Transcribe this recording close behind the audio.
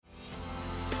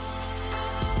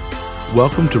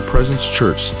Welcome to Presence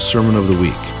Church Sermon of the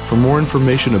Week. For more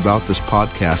information about this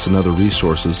podcast and other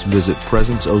resources, visit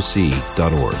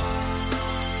presenceoc.org.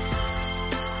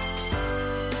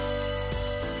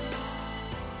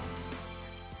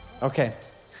 Okay.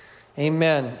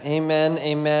 Amen. Amen.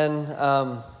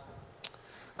 Amen.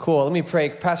 Cool. Let me pray.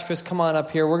 Pastor Chris, come on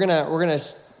up here. We're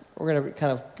gonna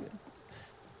kind of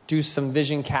do some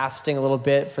vision casting a little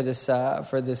bit for this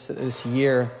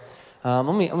year.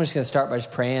 I'm just gonna start by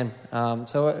just praying.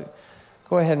 So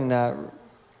go ahead and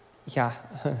yeah.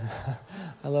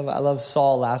 I love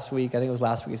Saul last week. I think it was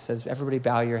last week. It says, "Everybody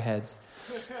bow your heads."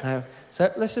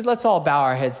 So let's all bow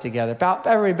our heads together.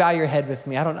 Everybody bow your head with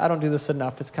me. I don't do this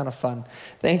enough. It's kind of fun.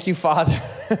 Thank you, Father.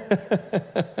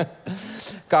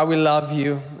 God, we love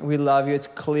you. We love you. It's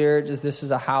clear just this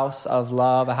is a house of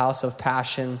love, a house of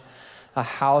passion, a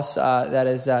house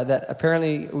that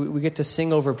apparently we get to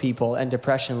sing over people and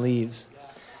depression leaves.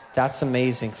 That's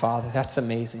amazing, Father. That's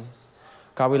amazing.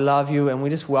 God, we love you and we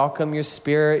just welcome your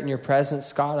spirit and your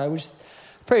presence, God. I just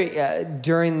pray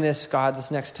during this, God,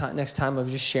 this next time of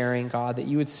just sharing, God, that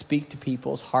you would speak to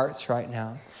people's hearts right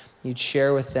now. You'd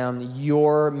share with them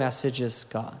your messages,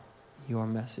 God. Your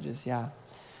messages, yeah.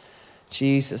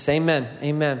 Jesus, amen,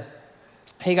 amen.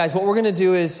 Hey guys, what we're going to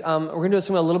do is we're going to do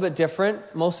something a little bit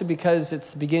different, mostly because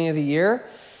it's the beginning of the year.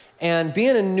 And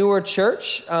being a newer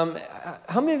church, how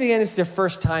many of you guys, it's their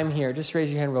first time here? Just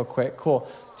raise your hand real quick. Cool.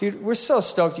 Dude, we're so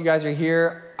stoked you guys are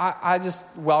here. I just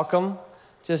welcome.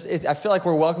 I feel like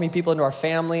we're welcoming people into our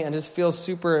family, and it just feels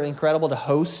super incredible to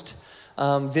host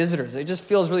visitors. It just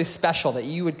feels really special that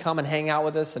you would come and hang out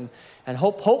with us, and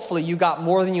hopefully you got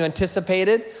more than you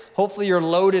anticipated. Hopefully you're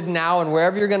loaded now, and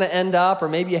wherever you're going to end up, or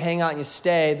maybe you hang out and you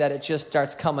stay, that it just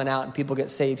starts coming out and people get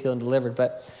saved, healed, and delivered.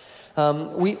 But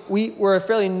we're a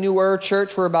fairly newer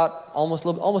church. We're about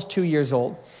almost 2 years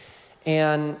old,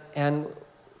 and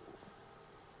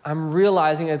I'm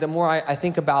realizing that the more I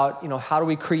think about, how do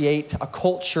we create a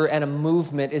culture and a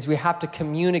movement, is we have to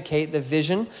communicate the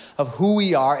vision of who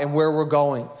we are and where we're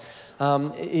going.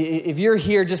 If you're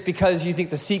here just because you think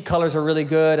the seat colors are really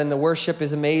good and the worship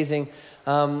is amazing,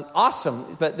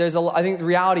 awesome. But I think the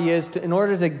reality is, in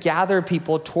order to gather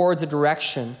people towards a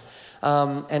direction,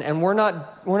 and we're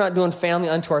not doing family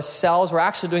unto ourselves. We're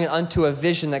actually doing it unto a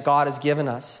vision that God has given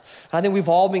us. And I think we've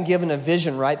all been given a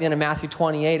vision, right? At the end of Matthew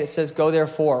 28, it says, "Go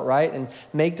therefore," right? "And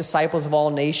make disciples of all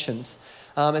nations."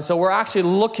 And so we're actually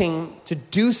looking to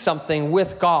do something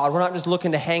with God. We're not just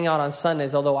looking to hang out on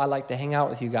Sundays, although I like to hang out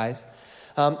with you guys.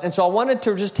 And so I wanted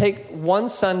to just take one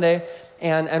Sunday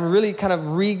and really kind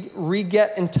of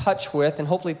re-get in touch with, and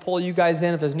hopefully pull you guys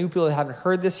in if there's new people that haven't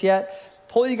heard this yet.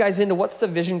 Pull you guys into what's the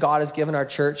vision God has given our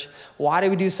church. Why do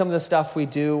we do some of the stuff we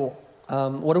do?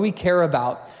 What do we care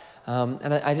about?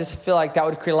 And I just feel like that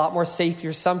would create a lot more safety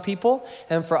for some people.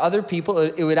 And for other people,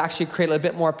 it would actually create a little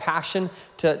bit more passion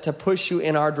to push you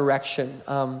in our direction.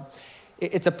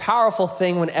 It's a powerful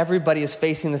thing when everybody is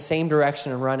facing the same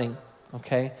direction and running,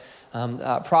 okay?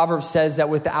 Proverbs says that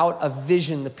without a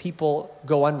vision, the people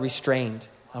go unrestrained.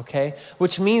 Okay,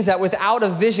 which means that without a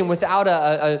vision, without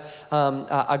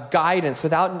a guidance,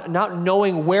 without not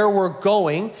knowing where we're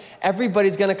going,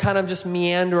 everybody's going to kind of just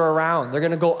meander around. They're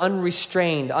going to go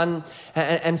unrestrained.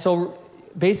 And so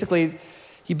basically,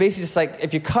 just like,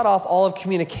 if you cut off all of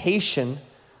communication,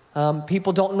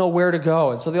 people don't know where to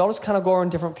go. And so they all just kind of go in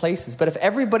different places. But if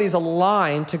everybody's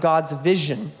aligned to God's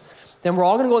vision, then we're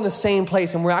all going to go in the same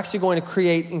place, and we're actually going to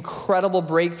create incredible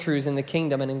breakthroughs in the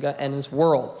kingdom and in this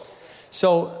world.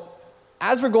 So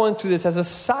as we're going through this, as a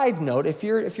side note, if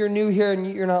you're new here and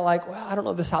you're not like, well, I don't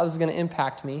know how this is going to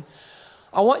impact me,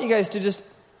 I want you guys to just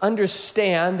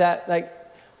understand that, like,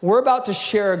 we're about to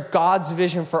share God's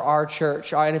vision for our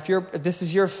church. All right? And if this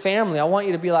is your family, I want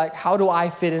you to be like, how do I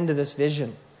fit into this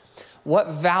vision?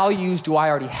 What values do I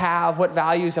already have? What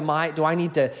values do I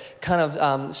need to kind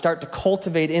of start to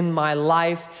cultivate in my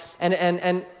life?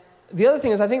 And the other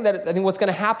thing is, I think what's going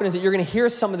to happen is that you're going to hear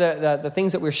some of the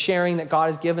things that we're sharing that God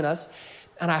has given us,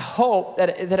 and I hope that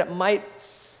it might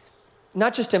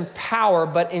not just empower,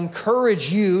 but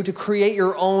encourage you to create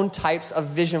your own types of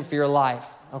vision for your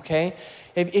life, okay?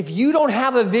 If you don't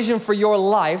have a vision for your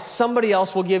life, somebody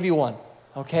else will give you one,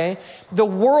 okay? The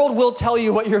world will tell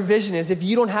you what your vision is if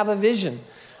you don't have a vision.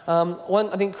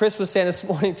 I think Chris was saying this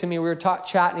morning to me, we were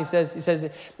chatting, he says,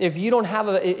 if you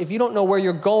don't know where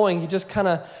you're going, you just kind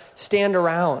of stand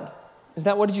around.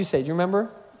 What did you say? Do you remember?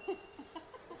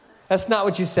 That's not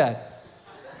what you said.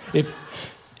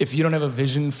 If you don't have a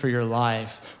vision for your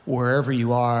life, wherever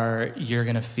you are, you're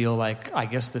going to feel like, I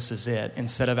guess this is it,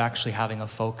 instead of actually having a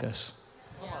focus.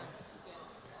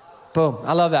 Boom.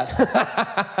 I love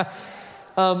that.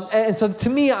 And so to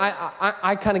me,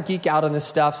 I kind of geek out on this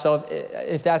stuff. So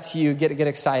if that's you, get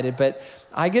excited. But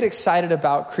I get excited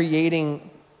about creating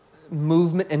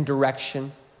movement and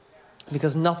direction,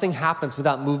 because nothing happens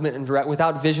without movement and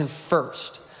without vision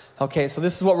first. Okay, so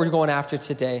this is what we're going after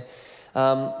today.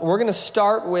 We're going to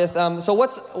start with, so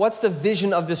what's the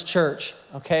vision of this church?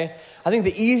 Okay, I think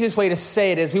the easiest way to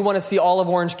say it is we want to see all of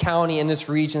Orange County and this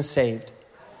region saved.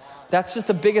 That's just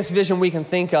the biggest vision we can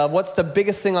think of. What's the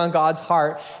biggest thing on God's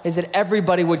heart is that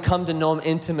everybody would come to know him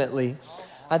intimately.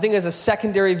 I think as a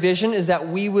secondary vision is that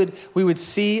we would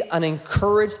see an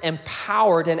encouraged,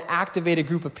 empowered, and activated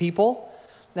group of people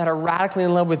that are radically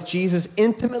in love with Jesus,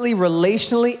 intimately,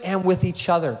 relationally, and with each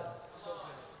other.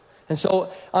 And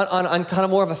so on kind of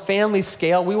more of a family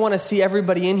scale, we want to see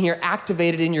everybody in here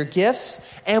activated in your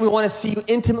gifts, and we want to see you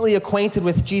intimately acquainted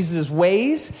with Jesus'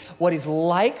 ways, what he's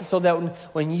like, so that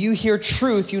when you hear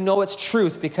truth, you know it's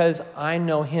truth because I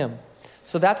know him.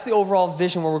 So that's the overall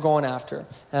vision where we're going after.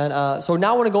 And so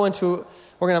now I want to go into,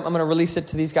 I'm going to release it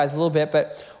to these guys a little bit,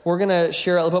 but we're going to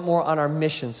share a little bit more on our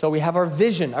mission. So we have our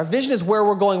vision. Our vision is where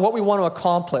we're going, what we want to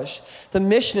accomplish. The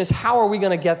mission is how are we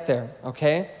going to get there,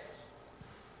 okay?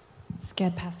 It's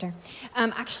good, Pastor. I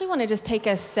actually want to just take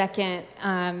a second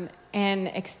and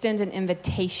extend an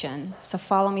invitation. So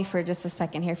follow me for just a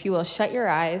second here. If you will, shut your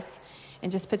eyes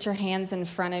and just put your hands in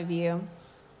front of you.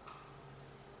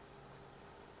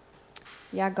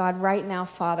 Yeah, God, right now,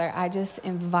 Father, I just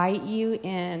invite you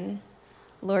in,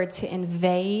 Lord, to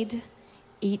invade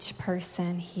each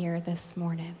person here this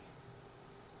morning.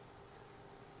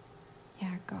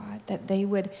 Yeah, God, that they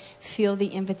would feel the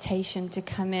invitation to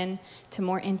come in to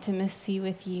more intimacy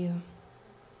with you,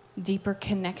 deeper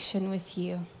connection with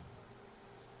you.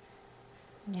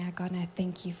 Yeah, God, and I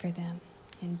thank you for them.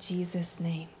 In Jesus'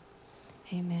 name,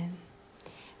 amen.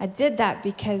 I did that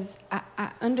because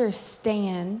I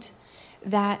understand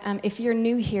that if you're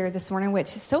new here this morning,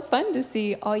 which is so fun to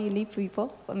see all you new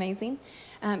people, it's amazing.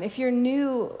 If you're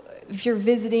new, if you're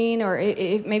visiting, or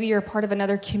if maybe you're a part of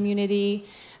another community,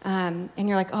 and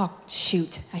you're like, oh,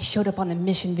 shoot, I showed up on the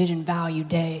Mission Vision Value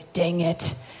Day. Dang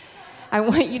it. I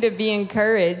want you to be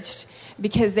encouraged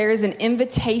because there is an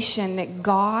invitation that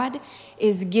God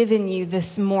is giving you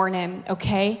this morning,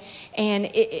 okay? And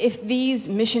if these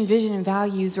mission, vision, and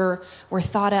values were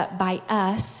thought up by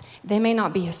us, they may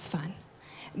not be as fun.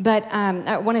 But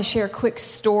I want to share a quick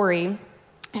story.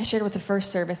 I shared it with the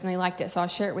first service, and they liked it, so I'll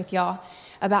share it with y'all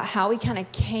about how we kind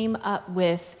of came up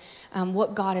with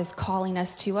what God is calling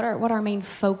us to, what our main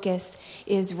focus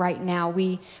is right now.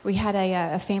 We had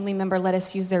a family member let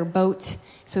us use their boat,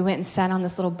 so we went and sat on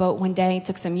this little boat one day,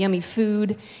 took some yummy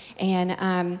food,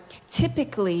 and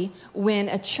typically when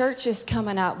a church is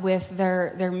coming up with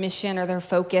their mission or their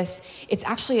focus, it's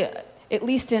actually at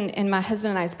least in my husband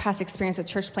and I's past experience with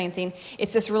church planting,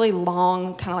 it's this really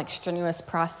long, kind of like strenuous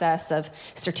process of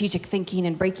strategic thinking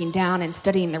and breaking down and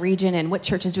studying the region and what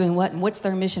church is doing what and what's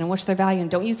their mission and what's their value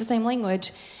and don't use the same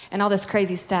language and all this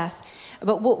crazy stuff.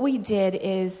 But what we did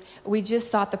is we just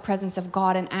sought the presence of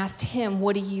God and asked him,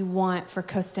 what do you want for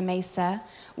Costa Mesa?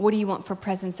 What do you want for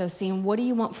Presence OC? And what do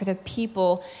you want for the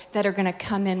people that are going to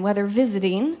come in, whether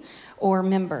visiting or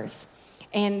members?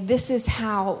 And this is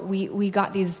how we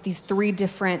got these three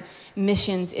different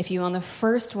missions, if you will. And the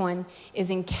first one is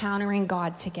encountering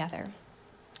God together.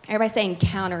 Everybody say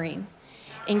encountering.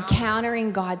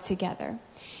 Encountering God together.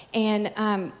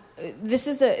 And this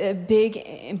is a big,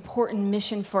 important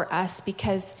mission for us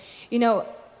because, you know,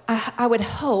 I would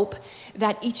hope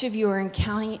that each of you are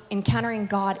encountering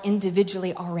God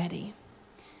individually already.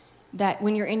 That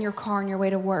when you're in your car on your way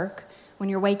to work, when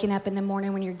you're waking up in the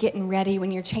morning, when you're getting ready,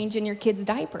 when you're changing your kids'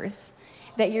 diapers,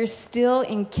 that you're still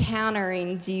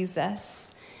encountering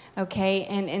Jesus, okay?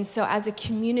 And so as a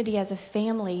community, as a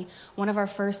family, one of our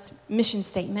first mission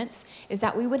statements is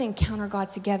that we would encounter God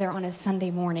together on a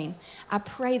Sunday morning. I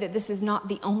pray that this is not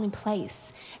the only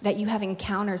place that you have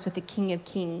encounters with the King of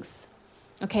Kings,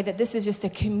 okay? That this is just a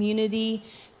community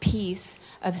piece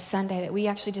of Sunday, that we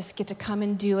actually just get to come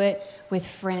and do it with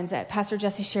friends. Pastor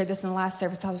Jesse shared this in the last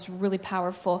service. That was really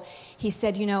powerful. He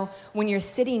said, you know, when you're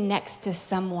sitting next to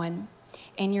someone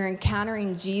and you're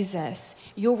encountering Jesus,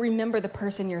 you'll remember the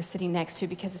person you're sitting next to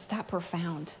because it's that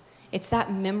profound. It's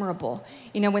that memorable.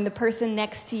 You know, when the person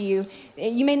next to you,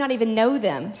 you may not even know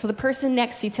them. So the person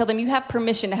next to you, tell them you have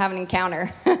permission to have an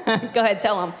encounter. Go ahead,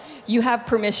 tell them you have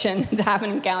permission to have an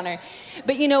encounter.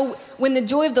 But you know, when the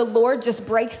joy of the Lord just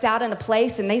breaks out in a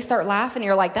place and they start laughing,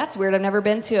 you're like, that's weird. I've never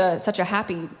been to such a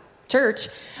happy church.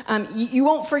 You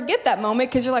won't forget that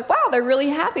moment because you're like, wow, they're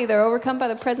really happy. They're overcome by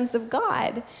the presence of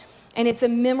God. And it's a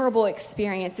memorable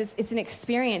experience. It's an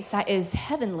experience that is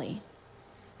heavenly.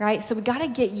 right? So we got to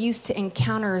get used to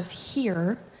encounters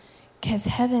here, because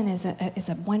heaven is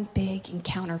a one big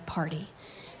encounter party,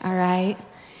 all right?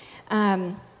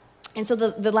 And so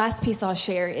the last piece I'll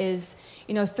share is,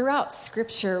 throughout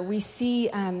Scripture, we see,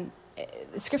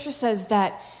 Scripture says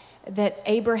that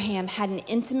Abraham had an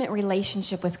intimate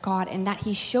relationship with God and that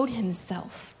he showed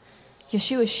himself.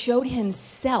 Yeshua showed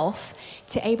himself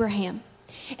to Abraham.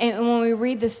 And when we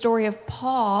read the story of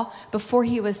Paul, before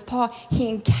he was Paul, he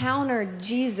encountered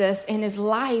Jesus and his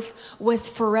life was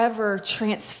forever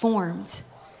transformed.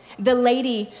 The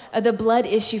lady of the blood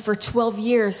issue for 12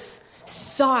 years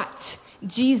sought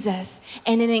Jesus,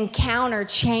 and an encounter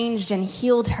changed and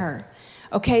healed her.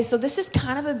 Okay, so this is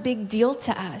kind of a big deal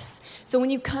to us. So when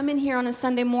you come in here on a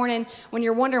Sunday morning, when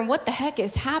you're wondering what the heck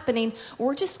is happening,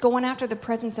 we're just going after the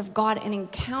presence of God and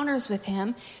encounters with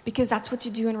him, because that's what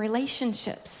you do in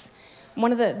relationships.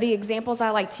 One of the examples I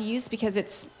like to use, because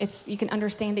it's you can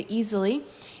understand it easily,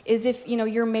 is if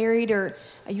you're married, or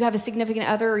you have a significant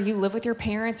other, or you live with your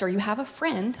parents, or you have a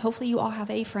friend. Hopefully you all have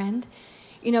a friend.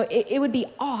 It would be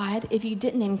odd if you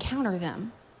didn't encounter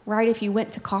them. Right? If you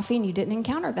went to coffee and you didn't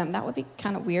encounter them, that would be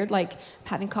kind of weird. Like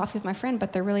having coffee with my friend,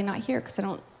 but they're really not here because I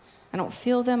don't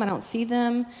feel them. I don't see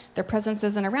them. Their presence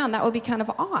isn't around. That would be kind of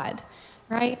odd,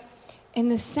 right? In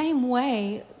the same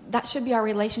way, that should be our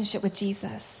relationship with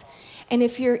Jesus. And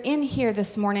if you're in here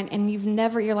this morning and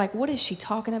you're like, what is she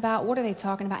talking about? What are they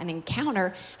talking about? An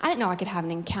encounter? I didn't know I could have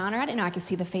an encounter. I didn't know I could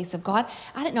see the face of God.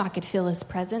 I didn't know I could feel his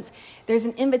presence. There's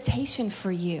an invitation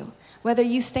for you. Whether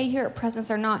you stay here at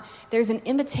Presence or not, there's an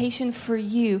invitation for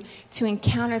you to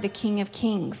encounter the King of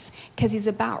Kings, because he's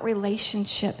about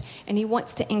relationship and he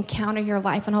wants to encounter your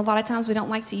life. And a lot of times we don't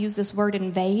like to use this word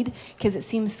invade because it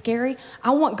seems scary. I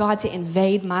want God to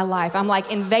invade my life. I'm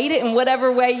like, invade it in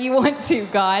whatever way you want to,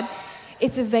 God.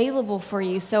 It's available for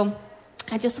you. So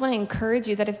I just want to encourage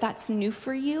you that if that's new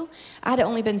for you, I had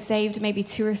only been saved maybe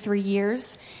 2 or 3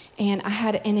 years, and I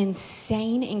had an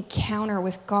insane encounter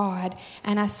with God,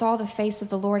 and I saw the face of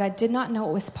the Lord. I did not know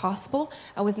it was possible.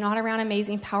 I was not around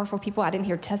amazing, powerful people. I didn't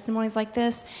hear testimonies like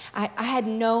this. I had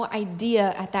no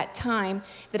idea at that time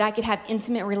that I could have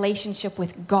intimate relationship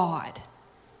with God,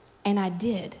 and I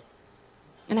did.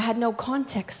 And I had no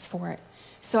context for it.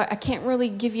 So I can't really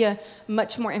give you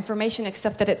much more information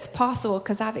except that it's possible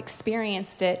because I've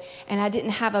experienced it, and I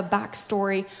didn't have a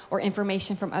backstory or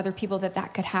information from other people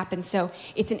that could happen. So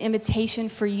it's an invitation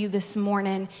for you this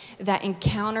morning that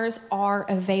encounters are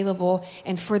available.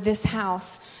 And for this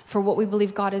house, for what we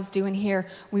believe God is doing here,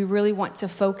 we really want to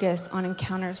focus on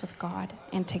encounters with God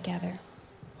and together.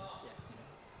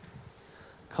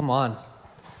 Come on.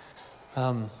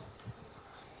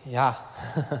 Yeah.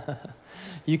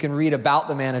 You can read about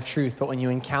the man of truth, but when you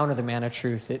encounter the man of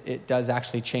truth, it does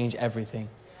actually change everything.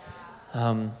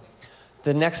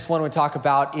 The next one we talk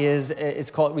about is,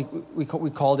 we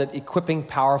called it equipping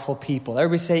powerful people.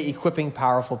 Everybody say equipping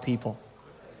powerful people.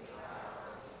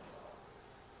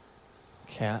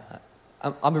 Okay,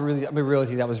 I'm be real with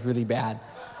you. That was really bad.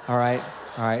 All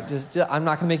right. Just I'm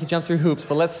not going to make you jump through hoops,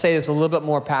 but let's say this with a little bit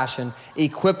more passion.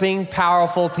 Equipping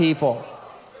powerful people.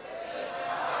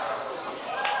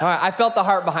 All right, I felt the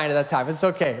heart behind it that time. It's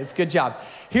okay. It's a good job.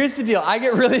 Here's the deal. I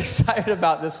get really excited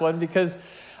about this one because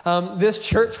this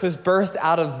church was birthed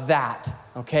out of that,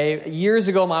 okay? Years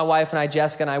ago, my wife and I,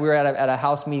 Jessica and I, we were at a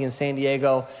house meeting in San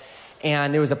Diego,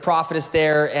 and there was a prophetess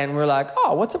there, and we were like,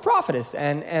 oh, what's a prophetess?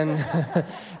 And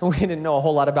we didn't know a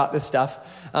whole lot about this stuff.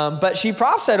 But she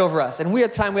prophesied over us. And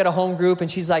at the time, we had a home group,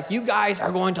 and she's like, you guys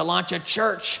are going to launch a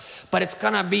church, but it's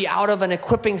going to be out of an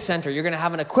equipping center. You're going to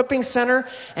have an equipping center,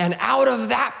 and out of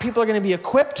that, people are going to be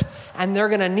equipped, and they're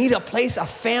going to need a place, a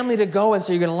family to go, and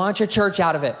so you're going to launch a church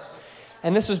out of it.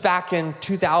 And this was back in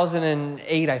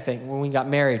 2008, I think, when we got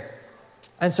married.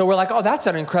 And so we're like, oh, that's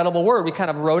an incredible word. We kind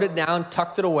of wrote it down,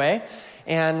 tucked it away,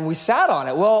 and we sat on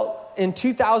it. Well, in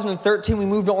 2013, we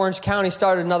moved to Orange County,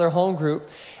 started another home group.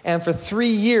 And for 3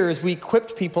 years, we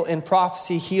equipped people in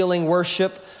prophecy, healing,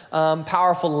 worship,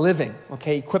 powerful living,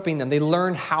 okay, equipping them. They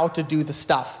learned how to do the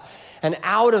stuff. And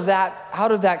out of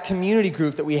that community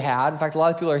group that we had, in fact, a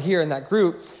lot of people are here in that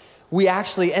group, we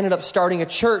actually ended up starting a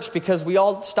church because we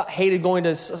all hated going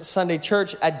to Sunday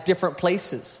church at different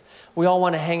places. We all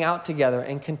want to hang out together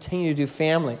and continue to do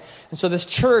family. And so this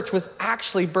church was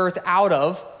actually birthed out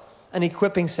of an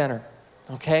equipping center,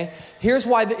 okay? Here's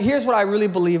what I really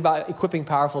believe about equipping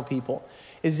powerful people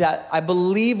is that I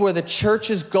believe where the church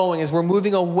is going is we're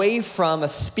moving away from a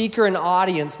speaker and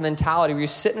audience mentality where you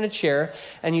sit in a chair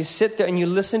and you sit there and you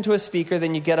listen to a speaker,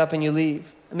 then you get up and you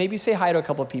leave. And maybe you say hi to a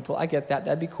couple of people. I get that.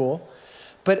 That'd be cool.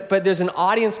 But there's an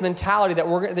audience mentality that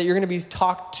you're going to be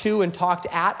talked to and talked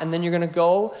at, and then you're going to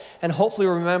go and hopefully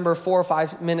remember 4 or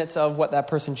 5 minutes of what that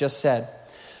person just said.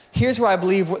 Here's where I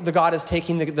believe the God is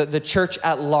taking the church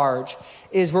at large,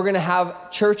 is we're going to have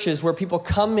churches where people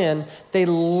come in, they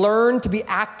learn to be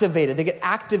activated. They get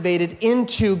activated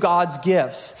into God's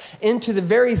gifts, into the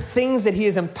very things that he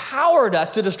has empowered us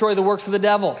to destroy the works of the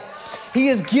devil. He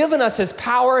has given us his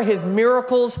power, his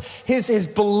miracles, his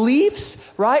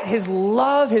beliefs, right? His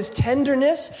love, his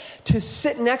tenderness to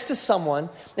sit next to someone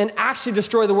and actually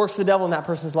destroy the works of the devil in that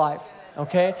person's life.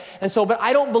 Okay? And so, but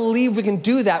I don't believe we can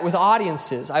do that with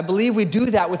audiences. I believe we do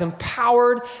that with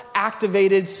empowered,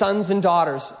 activated sons and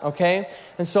daughters. Okay?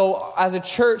 And so as a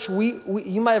church, we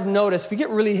you might have noticed, we get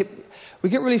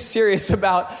really serious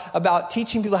about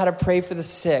teaching people how to pray for the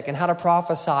sick and how to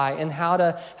prophesy and how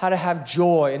to have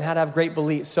joy and how to have great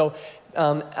beliefs. So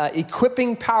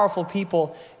equipping powerful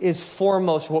people is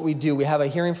foremost what we do. We have a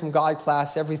Hearing from God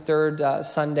class every third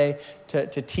Sunday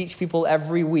to teach people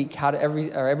every week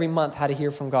every month how to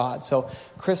hear from God. So,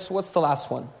 Chris, what's the last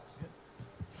one?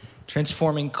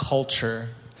 Transforming culture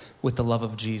with the love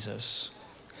of Jesus.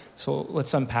 So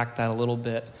let's unpack that a little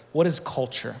bit. What is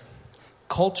culture?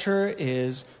 Culture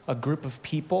is a group of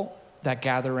people that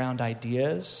gather around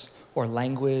ideas or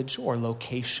language or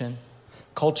location.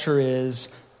 Culture is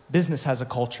business has a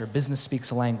culture. Business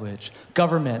speaks a language.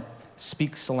 Government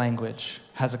speaks a language,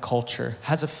 has a culture,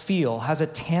 has a feel, has a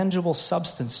tangible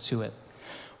substance to it.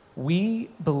 We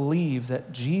believe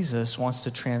that Jesus wants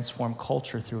to transform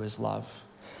culture through his love.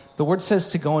 The word says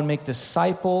to go and make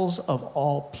disciples of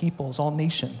all peoples, all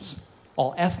nations.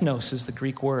 All ethnos is the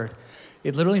Greek word.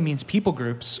 It literally means people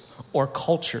groups or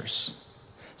cultures.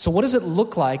 So what does it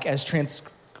look like as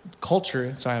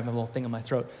culture, sorry, I have a little thing in my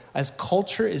throat, as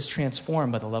culture is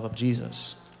transformed by the love of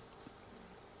Jesus?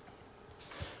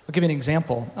 I'll give you an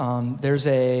example. There's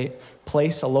a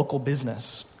place, a local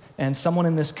business, and someone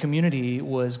in this community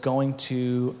was going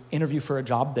to interview for a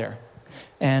job there.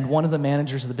 And one of the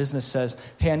managers of the business says,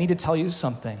 hey, I need to tell you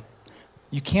something.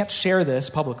 You can't share this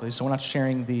publicly, so we're not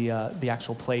sharing the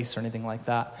actual place or anything like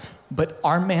that. But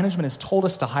our management has told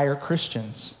us to hire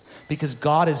Christians because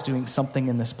God is doing something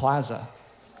in this plaza.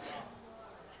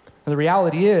 And the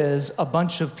reality is a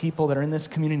bunch of people that are in this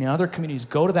community and other communities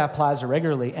go to that plaza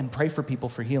regularly and pray for people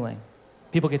for healing.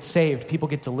 People get saved. People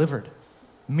get delivered.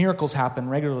 Miracles happen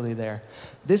regularly there.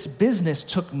 This business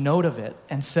took note of it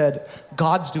and said,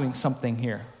 God's doing something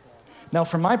here. Now,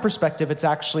 from my perspective, it's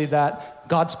actually that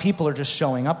God's people are just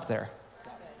showing up there.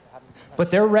 But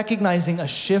they're recognizing a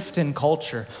shift in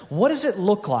culture. What does it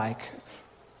look like?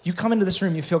 You come into this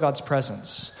room, you feel God's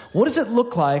presence. What does it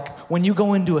look like when you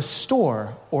go into a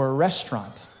store or a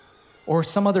restaurant or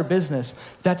some other business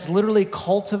that's literally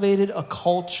cultivated a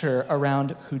culture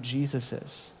around who Jesus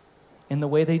is? In the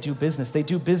way they do business. They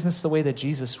do business the way that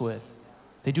Jesus would.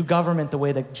 They do government the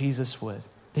way that Jesus would.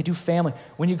 They do family.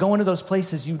 When you go into those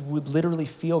places, you would literally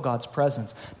feel God's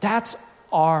presence. That's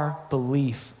our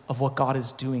belief of what God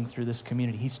is doing through this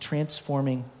community. He's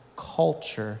transforming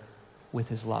culture with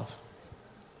his love.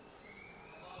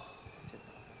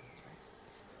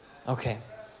 Okay,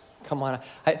 come on.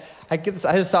 I get this.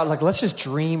 I just thought, let's just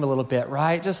dream a little bit,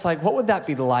 right? Just what would that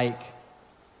be like?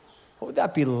 What would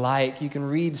that be like? You can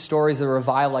read stories of the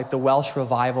revival, like the Welsh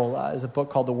revival. There's a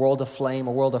book called The World of Flame,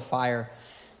 A World of Fire.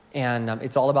 And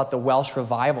it's all about the Welsh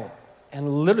revival. And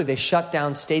literally, they shut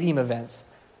down stadium events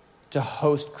to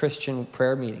host Christian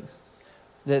prayer meetings.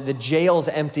 The jails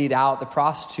emptied out. The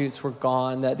prostitutes were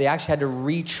gone. They actually had to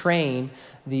retrain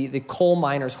the coal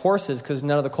miners' horses because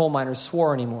none of the coal miners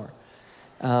swore anymore.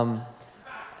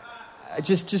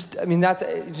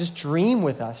 Just dream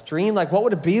with us. Dream what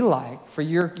would it be like for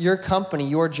your company,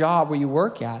 your job where you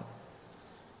work at?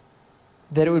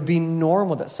 That it would be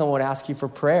normal that someone would ask you for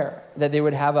prayer. That they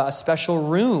would have a special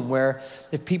room where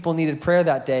if people needed prayer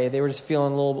that day, they were just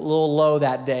feeling a little low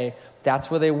that day, that's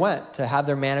where they went to have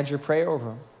their manager pray over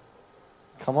them.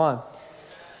 Come on.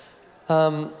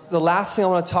 The last thing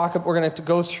we're going to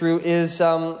go through is,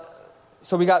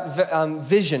 so we got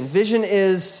vision. Vision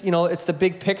is, it's the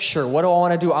big picture. What do I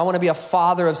want to do? I want to be a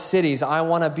father of cities. I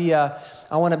want to be an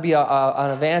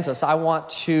evangelist. I want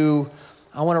to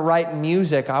write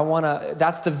music.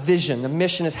 That's the vision. The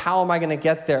mission is, how am I going to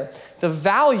get there? The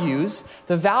values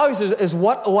is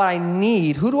what I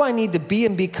need. Who do I need to be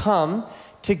and become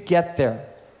to get there?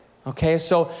 Okay,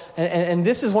 so, and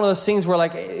this is one of those things where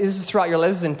this is throughout your life,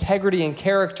 this is integrity and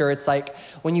character. It's like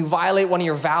when you violate one of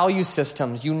your value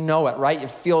systems, you know it, right? It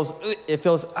feels,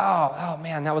 oh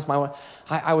man, that was my one.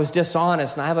 I was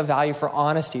dishonest and I have a value for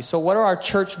honesty. So what are our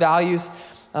church values?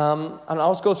 And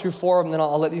I'll just go through 4 of them, then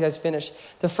I'll let you guys finish.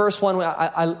 The first one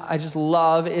I just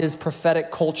love is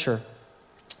prophetic culture.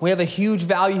 We have a huge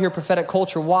value here, prophetic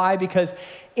culture. Why? Because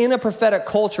in a prophetic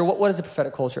culture, what is a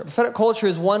prophetic culture? A prophetic culture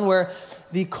is one where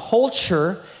the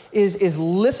culture is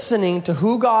listening to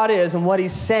who God is and what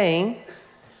he's saying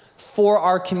for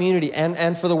our community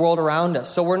and for the world around us.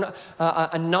 So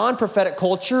a non-prophetic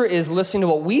culture is listening to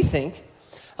what we think.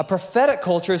 A prophetic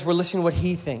culture is we're listening to what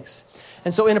he thinks.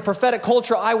 And so in a prophetic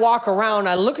culture, I walk around,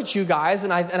 I look at you guys,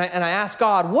 and I ask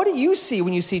God, what do you see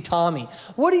when you see Tommy?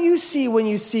 What do you see when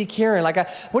you see Kieran?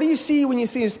 What do you see when you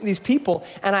see these people?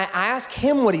 And I ask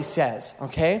him what he says,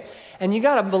 okay? And you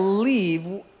got to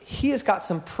believe he has got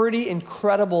some pretty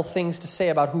incredible things to say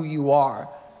about who you are,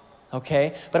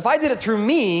 okay? But if I did it through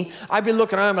me, I'd be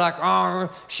looking at him like,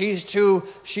 oh, she's too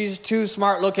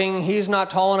smart looking. He's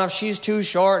not tall enough. She's too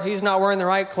short. He's not wearing the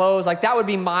right clothes. Like that would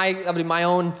be my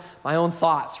own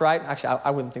thoughts, right? Actually,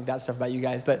 I wouldn't think that stuff about you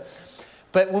guys. But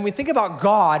when we think about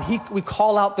God, we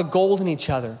call out the gold in each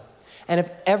other. And if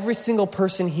every single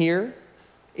person here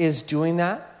is doing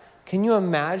that, can you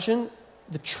imagine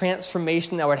the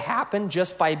transformation that would happen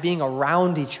just by being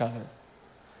around each other?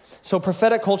 So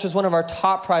prophetic culture is one of our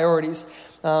top priorities.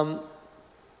 The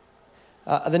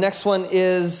next one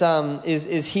is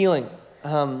healing.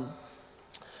 One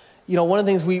of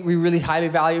the things we really highly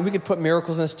value, we could put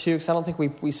miracles in this too, because I don't think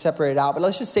we separate it out, but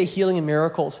let's just say healing and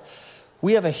miracles.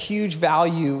 We have a huge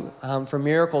value for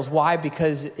miracles. Why?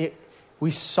 Because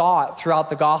we saw it throughout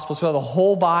the gospel, throughout the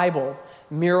whole Bible.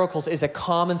 Miracles is a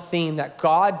common theme, that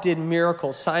God did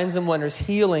miracles, signs and wonders,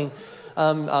 healing,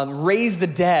 raised the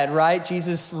dead, right?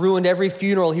 Jesus ruined every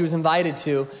funeral he was invited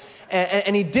to.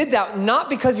 And he did that not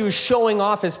because he was showing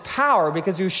off his power,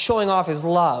 because he was showing off his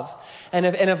love. And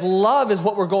if love is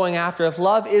what we're going after, if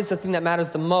love is the thing that matters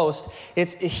the most,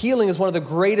 healing is one of the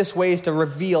greatest ways to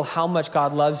reveal how much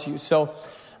God loves you. So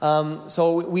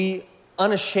we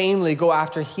unashamedly go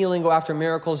after healing, go after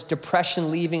miracles,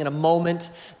 depression leaving in a moment,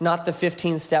 not the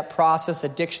 15-step process,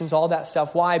 addictions, all that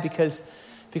stuff. Why? Because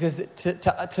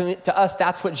to us,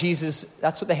 that's what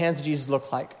the hands of Jesus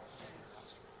look like.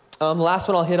 The last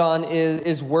one I'll hit on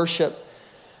is worship.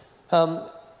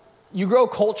 You grow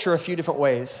culture a few different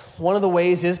ways. One of the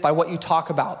ways is by what you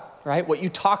talk about, right? What you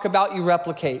talk about, you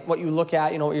replicate. What you look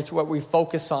at, what we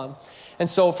focus on. And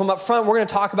so from up front, we're going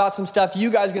to talk about some stuff. You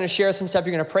guys are going to share some stuff.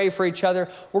 You're going to pray for each other.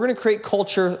 We're going to create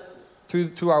culture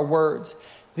through our words.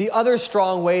 The other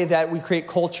strong way that we create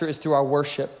culture is through our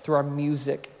worship, through our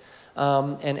music.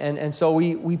 And so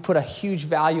we put a huge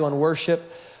value on worship.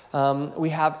 We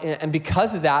have, and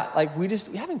because of that,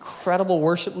 we have incredible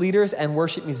worship leaders and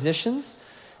worship musicians.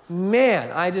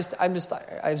 Man, I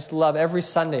just love every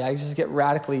Sunday. I just get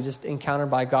radically just encountered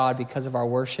by God because of our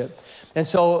worship. And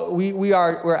so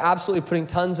we're absolutely putting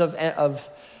tons of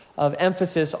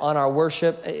emphasis on our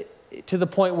worship, to the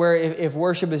point where if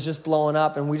worship is just blowing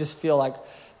up and we just feel like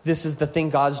this is the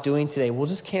thing God's doing today, we'll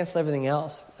just cancel everything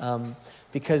else.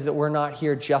 Because we're not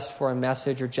here just for a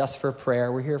message or just for prayer.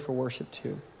 We're here for worship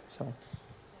too. So,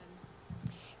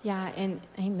 yeah, and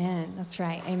amen. That's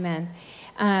right. Amen.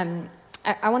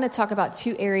 I want to talk about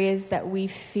 2 areas that we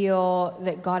feel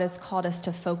that God has called us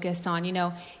to focus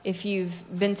on. If you've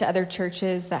been to other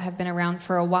churches that have been around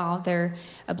for a while, they're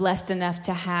blessed enough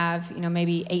to have,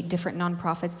 maybe 8 different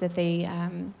nonprofits that they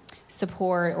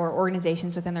support, or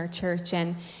organizations within their church.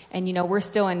 And we're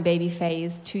still in baby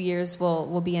phase. 2 years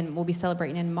we'll be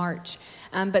celebrating in March.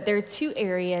 But there are 2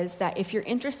 areas that if you're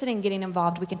interested in getting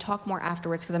involved, we can talk more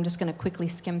afterwards, because I'm just going to quickly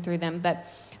skim through them. But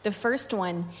the first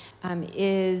one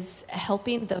is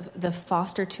helping the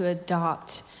foster to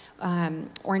adopt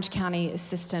Orange County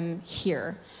system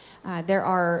here. There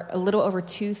are a little over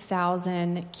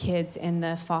 2,000 kids in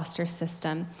the foster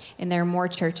system, and there are more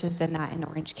churches than that in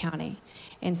Orange County.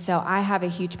 And so we have a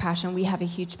huge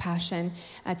passion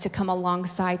to come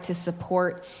alongside, to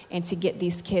support, and to get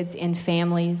these kids in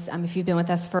families. If you've been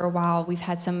with us for a while, we've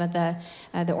had some of the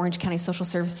Orange County Social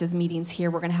Services meetings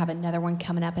here. We're going to have another one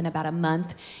coming up in about a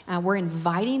month. We're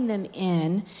inviting them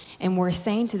in, and we're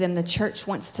saying to them, the church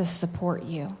wants to support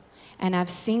you. And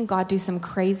I've seen God do some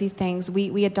crazy things.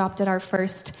 We adopted our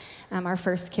first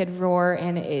kid, Roar,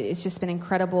 and it's just been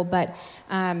incredible.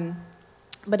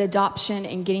 But adoption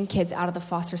and getting kids out of the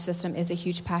foster system is a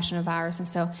huge passion of ours. And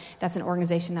so that's an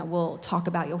organization that we'll talk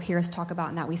about. You'll hear us talk about,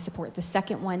 and that we support. The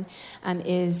second one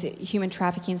is human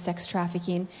trafficking, sex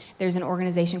trafficking. There's an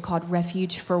organization called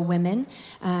Refuge for Women.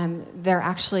 They're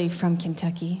actually from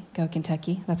Kentucky. Go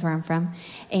Kentucky. That's where I'm from.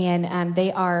 And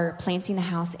they are planting a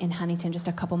house in Huntington, just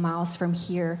a couple miles from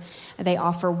here. They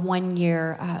offer 1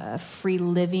 year free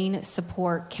living,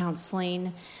 support,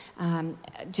 counseling,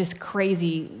 just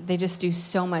crazy. They just do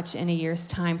so much in a year's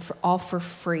time, all for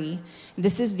free.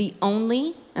 This is the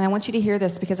only, and I want you to hear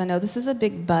this because I know this is a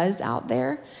big buzz out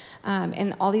there,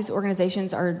 and all these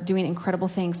organizations are doing incredible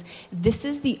things. This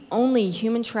is the only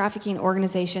human trafficking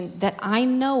organization that I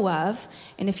know of,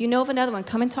 and if you know of another one,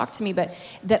 come and talk to me, but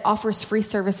that offers free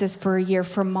services for a year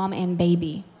for mom and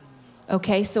baby.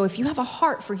 Okay, so if you have a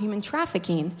heart for human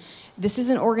trafficking, this is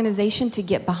an organization to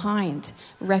get behind.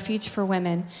 Refuge for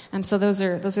Women. So those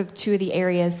are two of the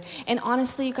areas. And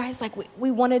honestly, you guys, like we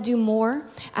want to do more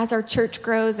as our church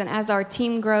grows and as our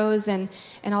team grows and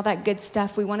all that good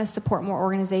stuff. We want to support more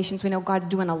organizations. We know God's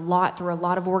doing a lot through a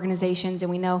lot of organizations,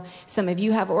 and we know some of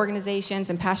you have organizations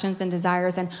and passions and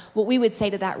desires. And what we would say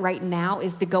to that right now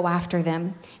is to go after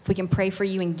them. If we can pray for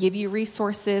you and give you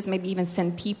resources, maybe even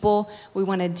send people, we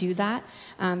want to do that.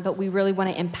 But we really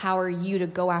want to empower you to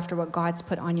go after what God's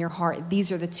put on your heart.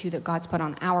 These are the two that God's put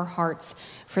on our hearts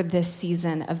for this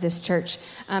season of this church.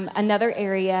 Another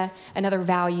area, another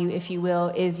value, if you will,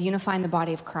 is unifying the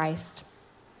body of Christ.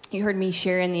 You heard me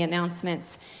share in the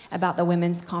announcements about the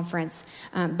women's conference.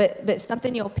 But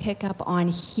something you'll pick up on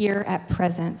here at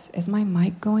Presence. Is my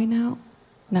mic going out?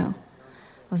 No.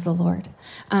 Was the Lord,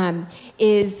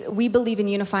 is we believe in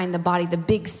unifying the body, the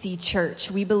Big C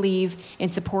church. We believe in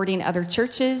supporting other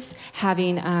churches,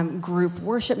 having group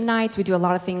worship nights. We do a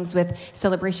lot of things with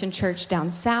Celebration Church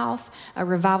down south,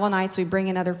 revival nights. We bring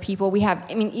in other people. We have,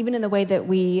 even in the way that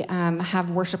we have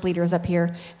worship leaders up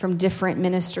here from different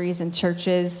ministries and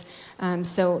churches.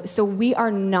 So we are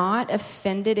not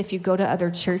offended if you go to other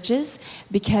churches,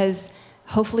 because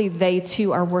hopefully they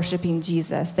too are worshiping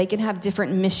Jesus. They can have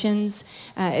different missions,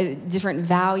 different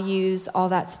values, all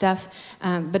that stuff.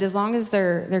 But as long as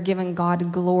they're giving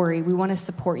God glory, we want to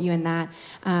support you in that.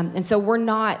 And so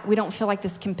we don't feel like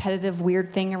this competitive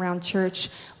weird thing around church.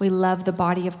 We love the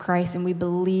body of Christ, and we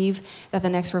believe that the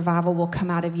next revival will come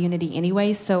out of unity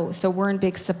anyway. So we're in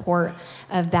big support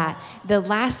of that. The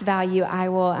last value I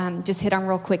will just hit on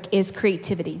real quick is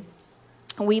creativity.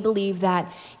 We believe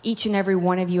that each and every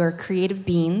one of you are creative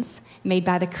beings made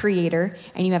by the Creator,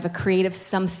 and you have a creative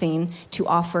something to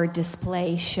offer,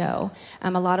 display, show. A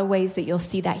lot of ways that you'll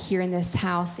see that here in this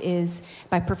house is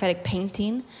by prophetic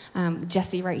painting.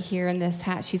 Jessie right here in this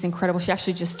hat, she's incredible. She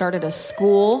actually just started a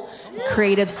school,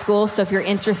 creative school, so if you're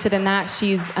interested in that,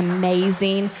 she's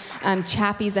amazing.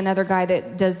 Chappie's another guy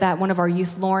that does that, one of our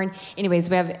youth, Lauren. Anyways,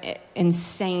 we have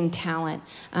insane talent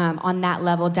on that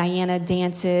level. Diana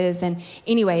dances, and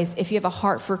anyways, if you have a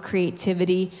heart for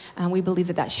creativity, we believe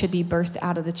that should be burst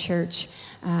out of the church.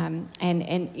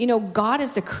 And you know, God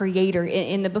is the creator.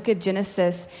 In the book of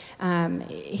Genesis,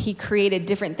 he created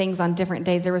different things on different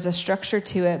days. There was a structure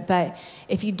to it, but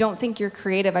if you don't think you're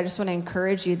creative, I just want to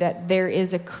encourage you that there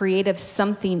is a creative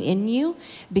something in you,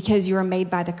 because you are made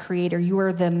by the Creator. You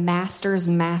are the master's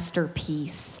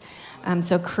masterpiece.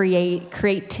 So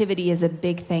creativity is a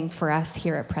big thing for us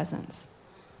here at Presence.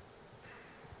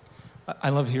 I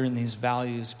love hearing these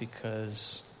values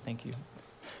because, thank you.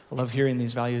 I love hearing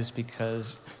these values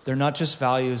because they're not just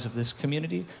values of this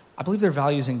community. I believe they're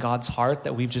values in God's heart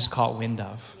that we've just caught wind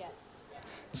of. Yes.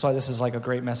 That's why this is like a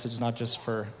great message, not just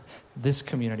for this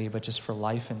community, but just for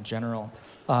life in general.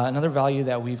 Another value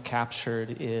that we've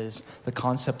captured is the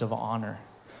concept of honor.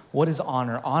 What is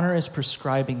honor? Honor is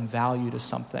prescribing value to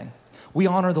something. We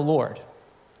honor the Lord.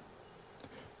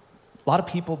 A lot of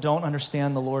people don't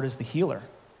understand the Lord as the healer.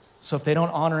 So if they don't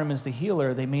honor him as the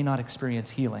healer, they may not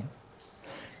experience healing.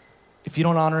 If you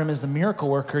don't honor him as the miracle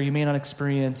worker, you may not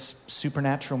experience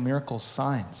supernatural miracles,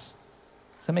 signs.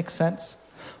 Does that make sense?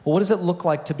 Well, what does it look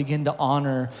like to begin to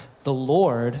honor the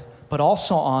Lord, but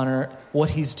also honor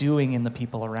what he's doing in the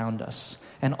people around us,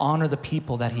 and honor the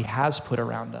people that he has put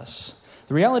around us?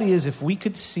 The reality is, if we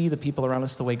could see the people around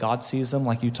us the way God sees them,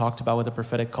 like you talked about with the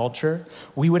prophetic culture,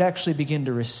 we would actually begin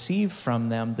to receive from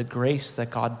them the grace that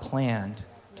God planned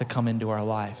to come into our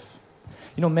life.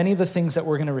 You know, many of the things that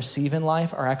we're going to receive in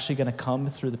life are actually going to come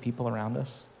through the people around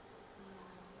us.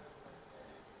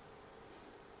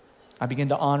 I begin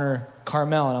to honor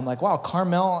Carmel, and I'm like, wow,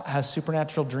 Carmel has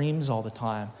supernatural dreams all the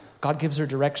time. God gives her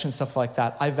direction, stuff like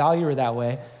that. I value her that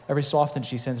way. Every so often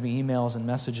she sends me emails and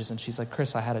messages, and she's like,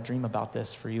 Chris, I had a dream about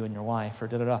this for you and your wife, or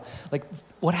da-da-da. Like,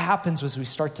 what happens was we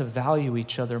start to value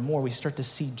each other more. We start to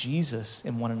see Jesus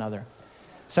in one another.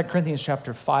 2 Corinthians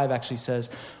chapter 5 actually says,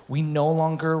 we no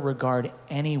longer regard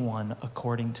anyone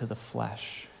according to the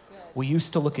flesh. We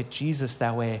used to look at Jesus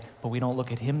that way, but we don't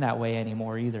look at him that way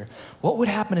anymore either. What would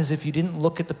happen is if you didn't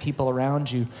look at the people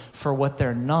around you for what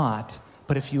they're not,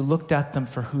 but if you looked at them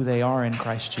for who they are in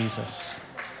Christ Jesus.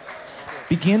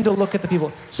 Begin to look at the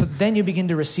people. So then you begin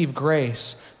to receive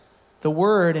grace. The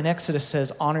word in Exodus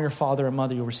says, honor your father and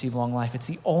mother, you'll receive long life. It's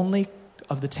the only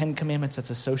of the 10 commandments that's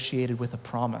associated with a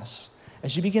promise.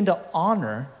 As you begin to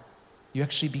honor, you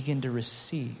actually begin to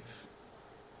receive.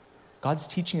 God's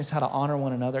teaching us how to honor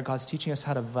one another. God's teaching us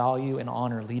how to value and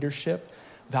honor leadership,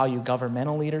 value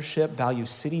governmental leadership, value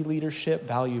city leadership,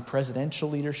 value presidential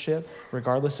leadership,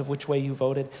 regardless of which way you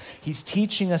voted. He's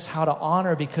teaching us how to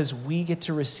honor because we get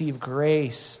to receive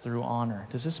grace through honor.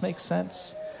 Does this make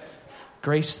sense?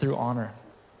 Grace through honor.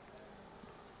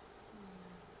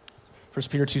 1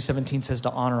 Peter 2:17 says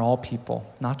to honor all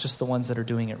people, not just the ones that are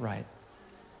doing it right.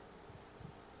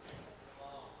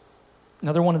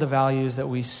 Another one of the values that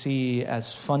we see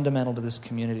as fundamental to this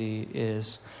community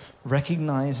is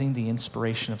recognizing the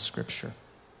inspiration of Scripture.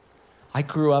 I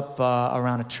grew up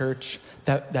around a church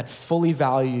that fully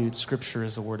valued Scripture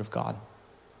as the Word of God.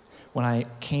 When I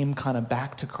came kind of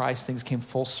back to Christ, things came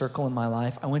full circle in my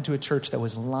life. I went to a church that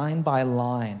was line by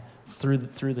line through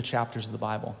the chapters of the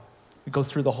Bible. We go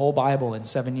through the whole Bible in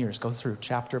 7 years, go through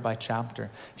chapter by chapter.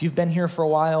 If you've been here for a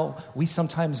while, we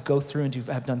sometimes go through and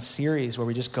have done series where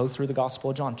we just go through the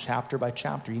Gospel of John chapter by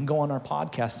chapter. You can go on our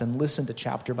podcast and listen to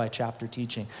chapter by chapter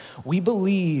teaching. We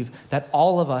believe that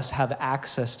all of us have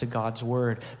access to God's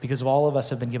Word because all of us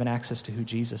have been given access to who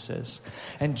Jesus is.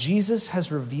 And Jesus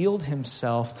has revealed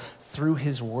himself through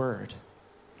his Word.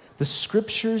 The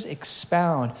Scriptures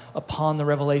expound upon the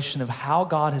revelation of how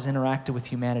God has interacted with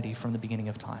humanity from the beginning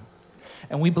of time.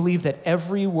 And we believe that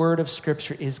every word of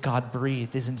Scripture is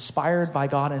God-breathed, is inspired by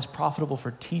God, and is profitable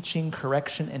for teaching,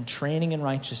 correction, and training in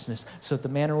righteousness, so that the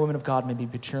man or woman of God may be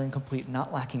mature and complete,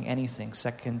 not lacking anything.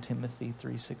 2 Timothy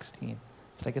 3:16.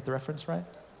 Did I get the reference right?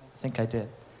 I think I did.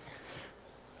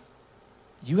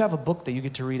 You have a book that you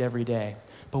get to read every day,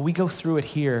 but we go through it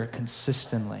here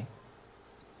consistently.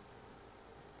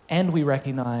 And we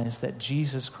recognize that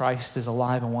Jesus Christ is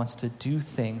alive and wants to do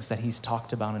things that he's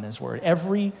talked about in his Word.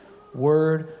 Every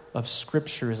word of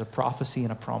Scripture is a prophecy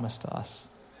and a promise to us.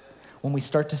 When we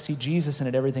start to see Jesus in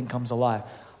it, everything comes alive.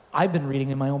 I've been reading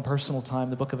in my own personal time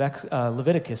the book of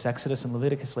Leviticus, Exodus and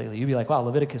Leviticus lately. You'd be like, wow,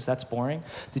 Leviticus, that's boring.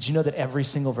 Did you know that every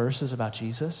single verse is about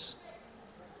Jesus?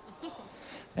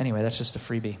 Anyway, that's just a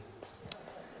freebie.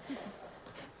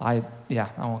 I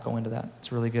won't go into that.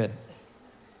 It's really good.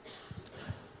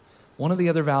 One of the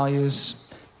other values,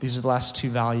 these are the last two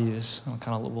values,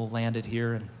 we'll land it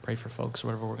here and pray for folks,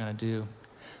 whatever we're going to do,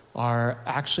 are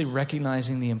actually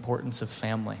recognizing the importance of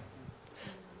family.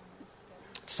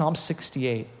 Psalm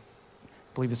 68,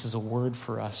 I believe this is a word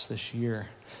for us this year.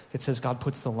 It says God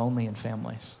puts the lonely in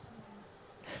families.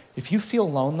 If you feel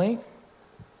lonely,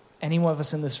 any one of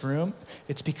us in this room,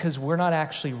 it's because we're not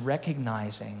actually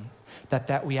recognizing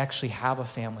that we actually have a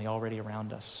family already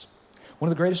around us. One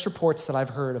of the greatest reports that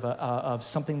I've heard of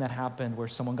something that happened where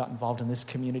someone got involved in this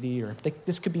community, or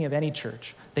this could be of any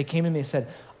church. They came to me and said,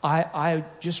 I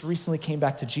just recently came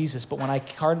back to Jesus, but when I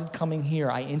started coming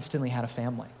here, I instantly had a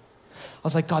family. I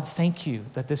was like, God, thank you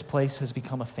that this place has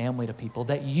become a family to people,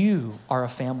 that you are a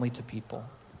family to people.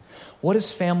 What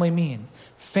does family mean?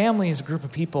 Family is a group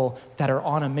of people that are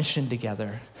on a mission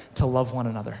together to love one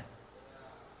another.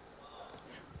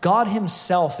 God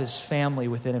himself is family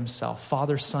within himself,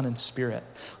 Father, Son, and Spirit.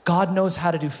 God knows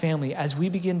how to do family. As we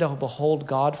begin to behold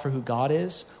God for who God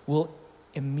is, we'll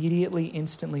immediately,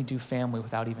 instantly do family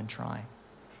without even trying.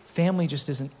 Family just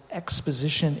is an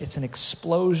exposition, it's an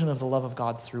explosion of the love of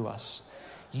God through us.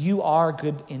 You are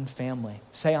good in family.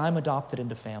 Say, I'm adopted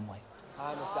into family.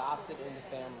 I'm adopted into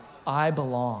family. I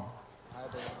belong. I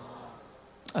belong.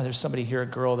 There's somebody here, a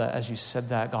girl, that as you said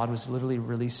that, God was literally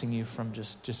releasing you from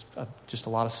just a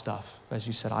lot of stuff. As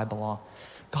you said, I belong.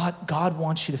 God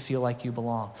wants you to feel like you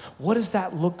belong. What does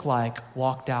that look like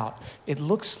walked out? It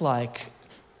looks like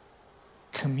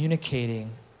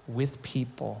communicating with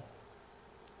people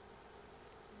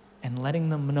and letting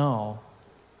them know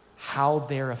how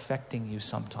they're affecting you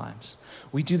sometimes.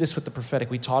 We do this with the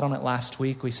prophetic. We taught on it last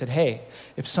week. We said, hey,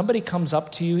 if somebody comes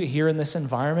up to you here in this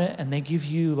environment and they give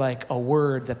you like a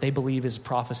word that they believe is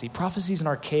prophecy. Prophecy is an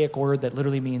archaic word that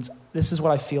literally means, this is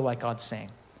what I feel like God's saying.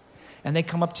 And they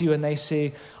come up to you and they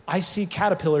say, I see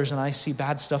caterpillars and I see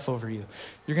bad stuff over you.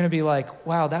 You're going to be like,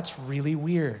 wow, that's really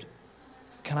weird.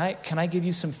 Can I give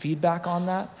you some feedback on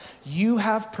that? You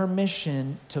have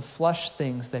permission to flush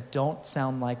things that don't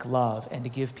sound like love and to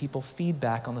give people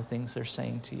feedback on the things they're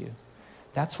saying to you.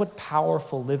 That's what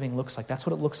powerful living looks like. That's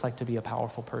what it looks like to be a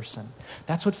powerful person.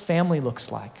 That's what family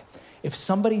looks like. If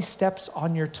somebody steps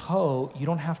on your toe, you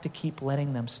don't have to keep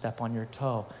letting them step on your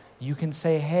toe. You can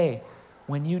say, hey,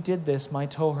 when you did this, my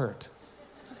toe hurt.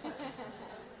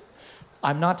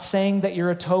 I'm not saying that you're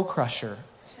a toe crusher.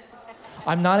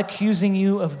 I'm not accusing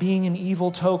you of being an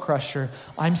evil toe crusher.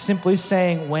 I'm simply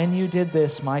saying, when you did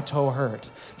this, my toe hurt.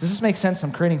 Does this make sense?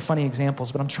 I'm creating funny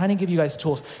examples, but I'm trying to give you guys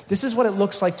tools. This is what it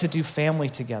looks like to do family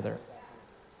together.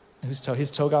 His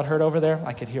toe got hurt over there?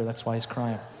 I could hear, that's why he's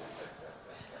crying.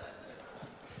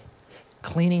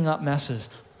 Cleaning up messes.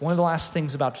 One of the last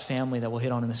things about family that we'll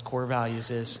hit on in this core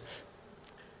values is,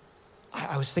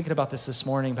 I was thinking about this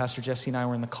morning. Pastor Jesse and I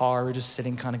were in the car. We were just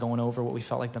sitting kind of going over what we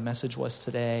felt like the message was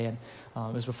today. And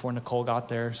it was before Nicole got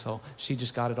there, so she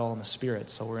just got it all in the spirit,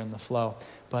 so we're in the flow.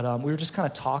 But we were just kind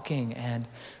of talking, and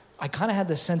I kind of had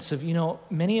this sense of,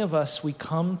 many of us, we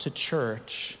come to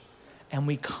church, and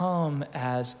we come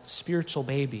as spiritual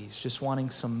babies, just wanting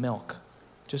some milk,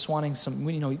 just wanting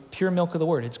some, pure milk of the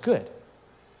word. It's good.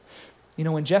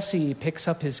 When Jesse picks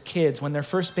up his kids, when they're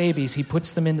first babies, he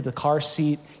puts them into the car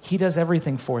seat. He does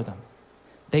everything for them.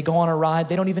 They go on a ride.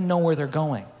 They don't even know where they're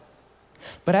going.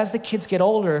 But as the kids get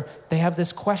older, they have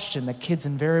this question that kids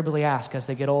invariably ask as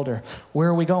they get older. Where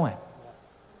are we going?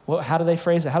 Well, how do they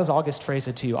phrase it? How does August phrase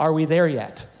it to you? Are we there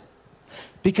yet?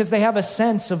 Because they have a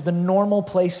sense of the normal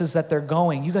places that they're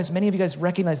going. Many of you guys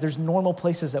recognize there's normal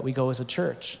places that we go as a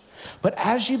church. But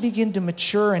as you begin to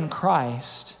mature in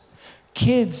Christ,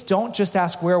 kids don't just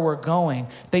ask where we're going.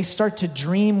 They start to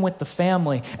dream with the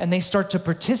family, and they start to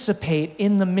participate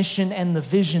in the mission and the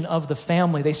vision of the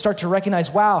family. They start to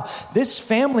recognize, wow, this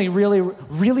family really,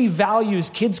 really values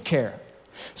kids care.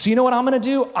 So you know what I'm going to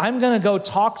do? I'm going to go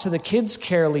talk to the kids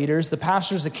care leaders, the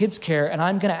pastors of kids care, and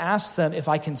I'm going to ask them if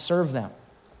I can serve them.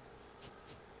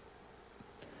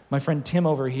 My friend Tim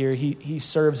over here, he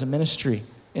serves a ministry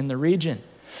in the region,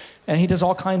 and he does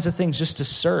all kinds of things just to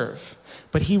serve.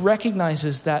 But he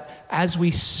recognizes that as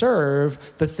we serve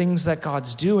the things that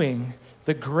God's doing,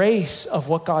 the grace of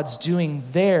what God's doing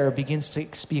there begins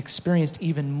to be experienced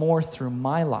even more through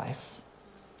my life.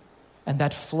 And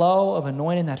that flow of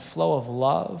anointing, that flow of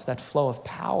love, that flow of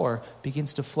power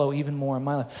begins to flow even more in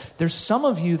my life. There's some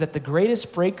of you that the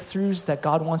greatest breakthroughs that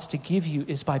God wants to give you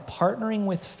is by partnering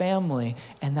with family,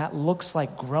 and that looks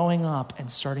like growing up and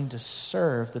starting to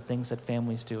serve the things that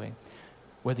family's doing,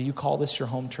 whether you call this your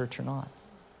home church or not.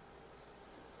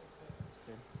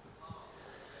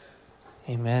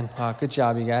 Amen. Wow, good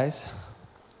job, you guys.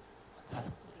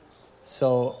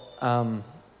 So,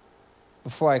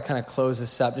 before I kind of close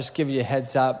this up, just give you a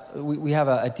heads up. We have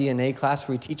a DNA class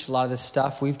where we teach a lot of this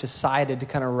stuff. We've decided to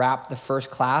kind of wrap the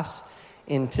first class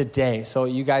in today. So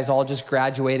you guys all just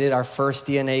graduated our first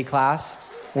DNA class.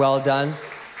 Well done.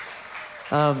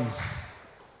 I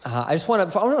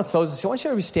want to close this. I want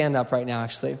you to stand up right now,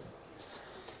 actually.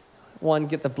 One,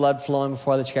 get the blood flowing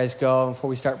before I let you guys go, before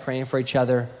we start praying for each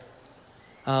other.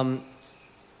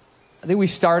 I think we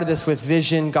started this with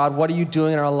vision. God, what are you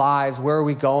doing in our lives? Where are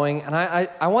we going? And I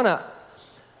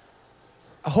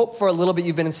hope for a little bit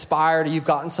you've been inspired, or you've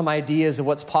gotten some ideas of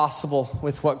what's possible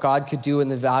with what God could do and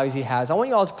the values he has. I want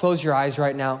you all to close your eyes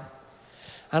right now.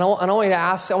 And I want you to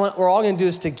ask, we're all going to do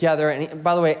this together. And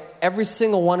by the way, every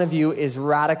single one of you is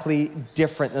radically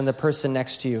different than the person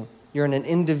next to you. You're an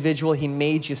individual. He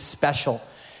made you special.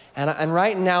 And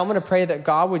right now, I'm going to pray that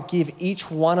God would give each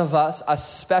one of us a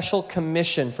special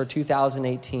commission for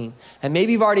 2018. And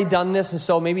maybe you've already done this, and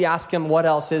so maybe ask him what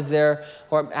else is there,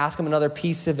 or ask him another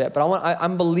piece of it. But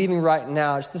I'm believing right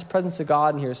now, just this presence of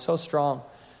God in here is so strong.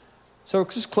 So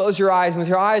just close your eyes. And with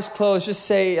your eyes closed, just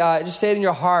say it in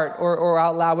your heart or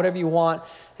out loud, whatever you want.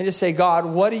 And just say, God,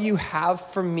 what do you have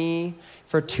for me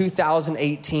for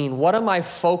 2018? What am I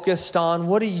focused on?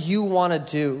 What do you want to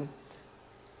do?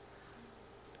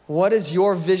 What is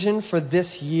your vision for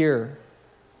this year?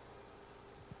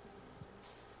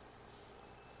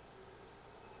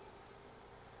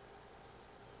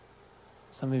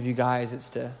 Some of you guys, it's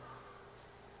to...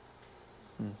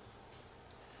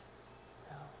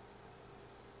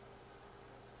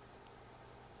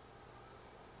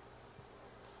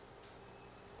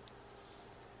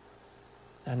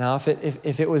 And now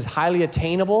if it was highly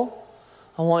attainable,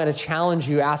 I want you to challenge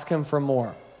you, ask him for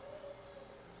more.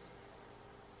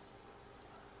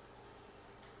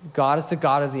 God is the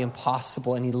God of the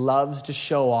impossible, and he loves to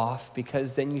show off,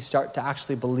 because then you start to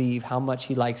actually believe how much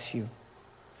he likes you.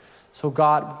 So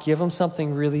God, give him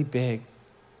something really big.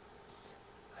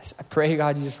 I pray,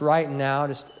 God, you just right now,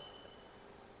 just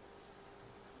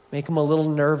make him a little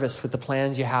nervous with the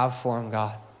plans you have for him,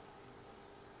 God.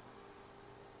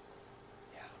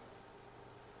 Yeah.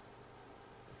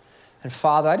 And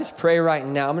Father, I just pray right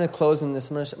now, I'm going to close in this,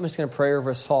 I'm just going to pray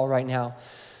over us all right now.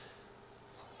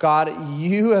 God,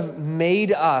 you have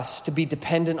made us to be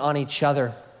dependent on each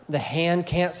other. The hand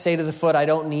can't say to the foot, I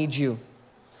don't need you.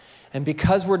 And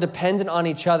because we're dependent on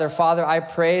each other, Father, I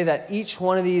pray that each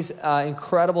one of these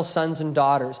incredible sons and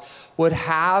daughters would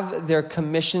have their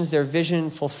commissions, their vision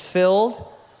fulfilled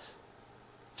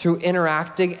through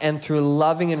interacting and through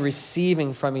loving and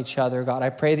receiving from each other, God. I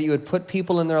pray that you would put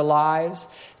people in their lives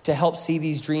to help see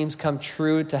these dreams come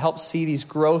true, to help see these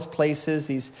growth places,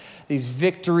 these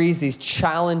victories, these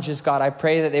challenges, God. I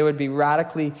pray that they would be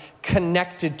radically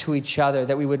connected to each other,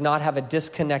 that we would not have a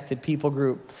disconnected people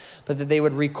group, but that they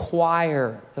would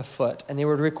require the foot and they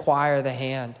would require the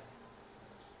hand.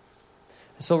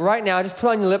 So right now, just put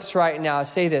on your lips right now,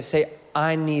 say this, say,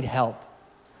 I need help.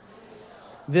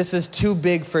 This is too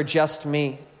big for just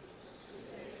me.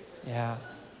 Yeah.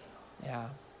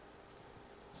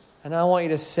 And I want you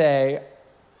to say,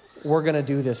 we're going to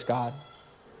do this, God.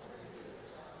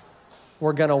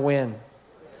 We're going to win.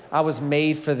 I was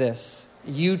made for this.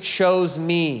 You chose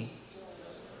me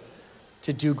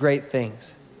to do great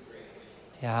things.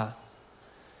 Yeah.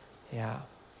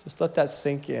 Just let that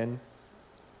sink in.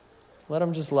 Let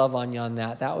him just love on you on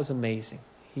that. That was amazing.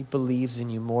 He believes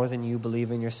in you more than you believe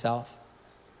in yourself.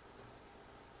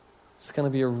 It's going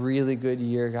to be a really good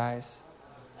year, guys.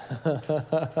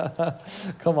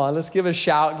 Come on, let's give a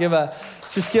shout.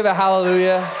 Just give a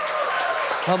hallelujah.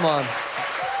 Come on.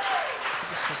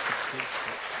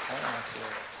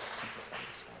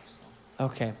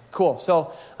 Okay, cool.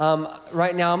 So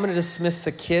right now, I'm going to dismiss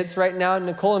the kids right now.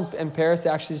 Nicole and Paris, they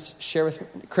actually share with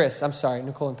me. Chris, I'm sorry,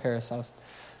 Nicole and Paris.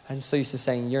 I'm so used to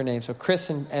saying your name. So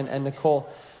Chris and Nicole,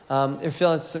 they're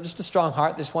feeling just a strong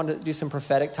heart. They just wanted to do some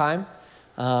prophetic time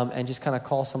and just kind of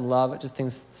call some love, just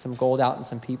things, some gold out and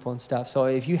some people and stuff. So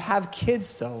if you have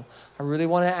kids, though, I really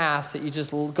want to ask that you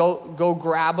just go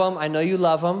grab them. I know you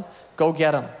love them. Go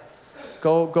get them.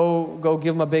 Go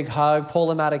give them a big hug, pull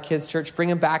them out of kids' church, bring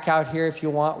them back out here if you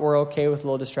want. We're okay with a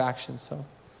little distraction. So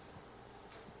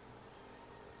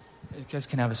you guys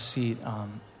can have a seat.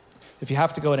 If you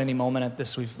have to go at any moment at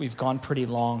this, we've gone pretty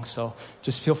long, so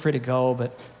just feel free to go.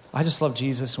 But I just love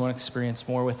Jesus and want to experience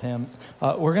more with him.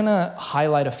 We're going to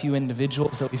highlight a few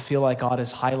individuals that we feel like God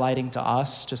is highlighting to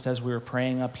us, just as we were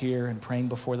praying up here and praying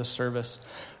before the service.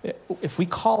 If we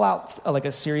call out like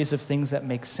a series of things that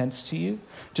make sense to you,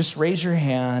 just raise your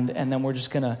hand, and then we're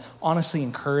just going to honestly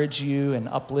encourage you and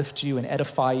uplift you and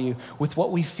edify you with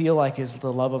what we feel like is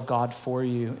the love of God for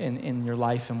you in your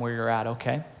life and where you're at,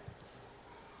 okay?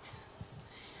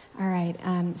 All right.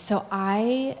 So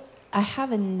I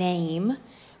have a name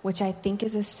which I think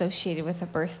is associated with a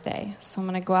birthday. So I'm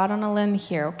going to go out on a limb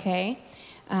here, okay?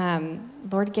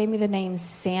 Lord gave me the name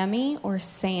Sammy or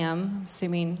Sam,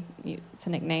 assuming it's a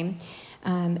nickname,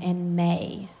 and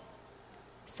May.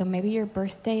 So maybe your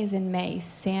birthday is in May.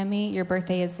 Sammy, your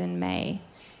birthday is in May.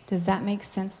 Does that make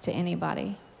sense to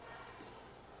anybody?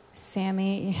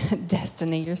 Sammy,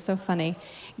 Destiny, you're so funny.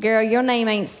 Girl, your name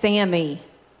ain't Sammy.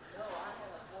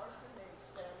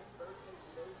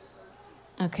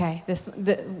 Okay,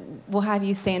 we'll have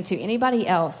you stand too. Anybody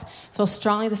else feel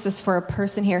strongly this is for a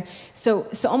person here? So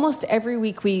almost every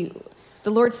week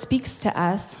the Lord speaks to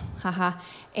us,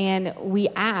 and we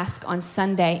ask on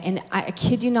Sunday. And I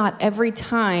kid you not, every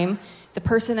time the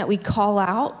person that we call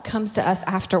out comes to us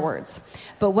afterwards.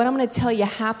 But what I'm going to tell you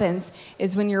happens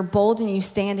is when you're bold and you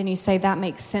stand and you say, that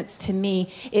makes sense to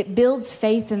me, it builds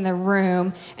faith in the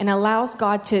room and allows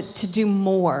God to do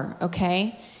more,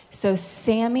 okay? So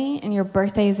Sammy, and your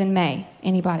birthday is in May.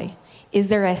 Anybody? Is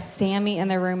there a Sammy in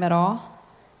the room at all?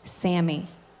 Sammy.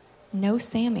 No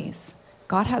Sammys.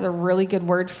 God has a really good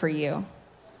word for you.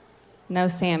 No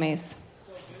Sammys.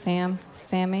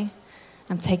 Sammy.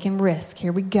 I'm taking risk.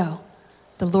 Here we go.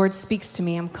 The Lord speaks to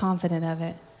me. I'm confident of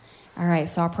it. All right,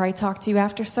 so I'll probably talk to you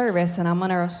after service, and I'm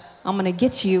gonna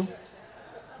get you.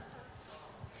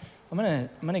 I'm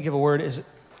gonna give a word.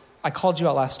 I called you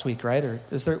out last week, right? Or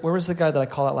where was the guy that I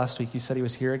called out last week? You said he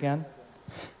was here again?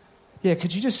 Yeah,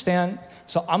 could you just stand?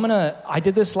 So I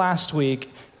did this last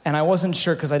week, and I wasn't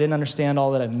sure because I didn't understand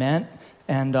all that it meant.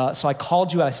 And so I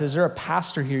called you out. I said, is there a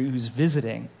pastor here who's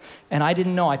visiting? And I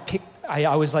didn't know.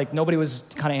 I was like, nobody was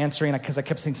kind of answering because I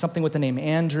kept saying something with the name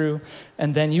Andrew.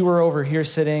 And then you were over here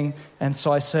sitting. And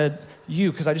so I said,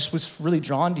 you, because I just was really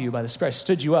drawn to you by the Spirit. I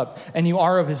stood you up. And you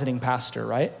are a visiting pastor,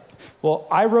 right? Well,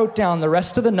 I wrote down the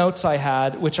rest of the notes I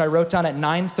had, which I wrote down at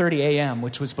 9:30 a.m.,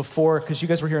 which was before, because you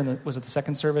guys were here, was it the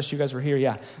second service? You guys were here,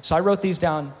 yeah. So I wrote these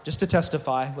down just to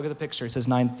testify. Look at the picture. It says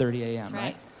 9:30 a.m., That's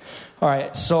right? All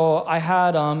right, so I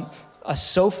had a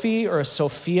Sophie or a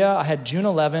Sophia. I had June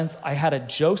 11th. I had a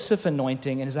Joseph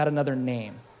anointing, and is that another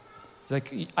name?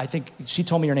 I think she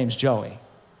told me your name's Joey.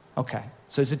 Okay,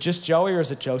 so is it just Joey or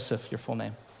is it Joseph, your full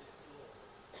name?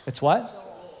 It's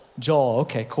what? Joel,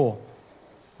 okay, cool.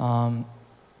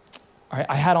 All right,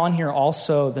 I had on here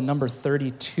also the number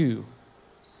 32.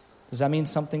 Does that mean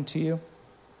something to you?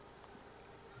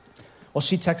 Well,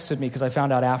 she texted me because I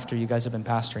found out after you guys have been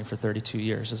pastoring for 32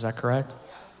 years. Is that correct?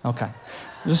 Okay.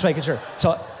 Just making sure.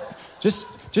 So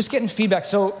just getting feedback.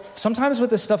 So sometimes with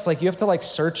this stuff, like you have to like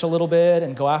search a little bit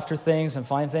and go after things and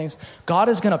find things. God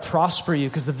is going to prosper you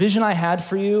because the vision I had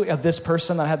for you of this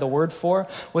person that I had the word for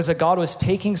was that God was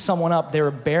taking someone up.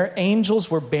 Angels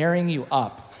were bearing you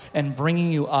up and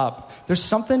bringing you up. There's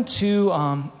something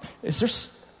to, is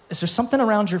there something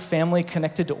around your family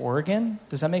connected to Oregon?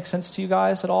 Does that make sense to you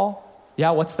guys at all?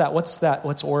 Yeah, what's that? What's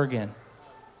Oregon?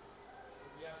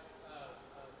 We have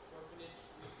orphanage.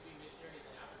 We used to be missionaries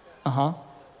in Africa. Uh-huh.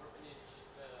 Orphanage,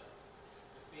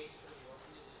 the base for the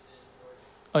orphanage is in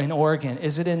Oregon. Oh, in Oregon.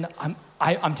 Is it in,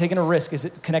 I'm taking a risk. Is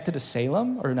it connected to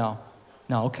Salem or no?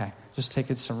 No, okay. Just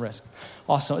taking some risk.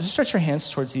 Awesome. Just stretch your hands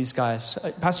towards these guys.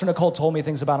 Pastor Nicole told me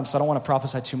things about them, so I don't want to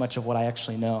prophesy too much of what I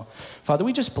actually know. Father,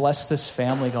 we just bless this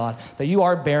family, God, that you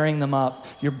are bearing them up.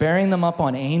 You're bearing them up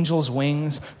on angels'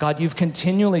 wings. God, you've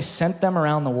continually sent them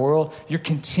around the world. You're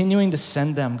continuing to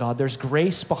send them, God. There's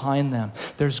grace behind them.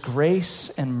 There's grace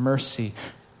and mercy.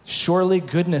 Surely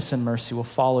goodness and mercy will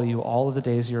follow you all of the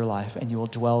days of your life, and you will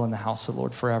dwell in the house of the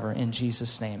Lord forever. In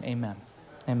Jesus' name, amen.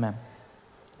 Amen.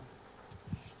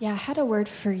 Yeah, I had a word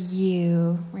for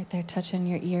you right there touching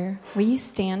your ear. Will you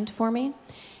stand for me?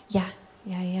 Yeah.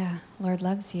 Lord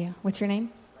loves you. What's your name?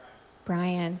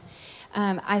 Brian.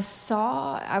 I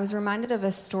was reminded of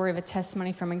a story of a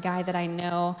testimony from a guy that I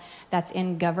know that's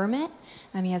in government.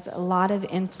 He has a lot of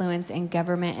influence in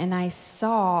government, and I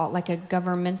saw like a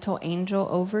governmental angel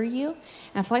over you. And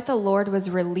I feel like the Lord was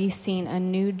releasing a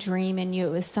new dream in you.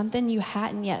 It was something you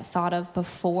hadn't yet thought of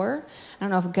before. I don't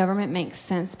know if government makes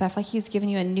sense, but I feel like he's given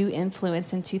you a new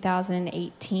influence in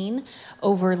 2018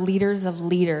 over leaders of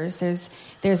leaders.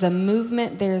 There's a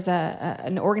movement, there's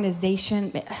an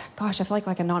organization, gosh, I feel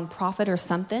like a nonprofit or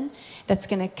something that's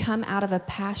going to come out of a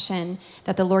passion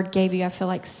that the Lord gave you, I feel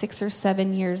like 6 or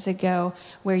 7 years ago,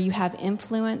 where you have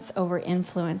influence over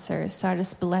influencers. So I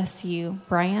just bless you,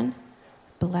 Brian.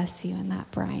 Bless you in that,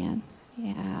 Brian.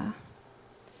 Yeah.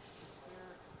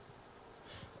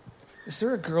 Is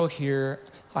there a girl here?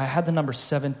 I had the number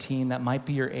 17, that might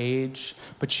be your age,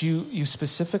 but you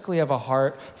specifically have a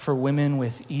heart for women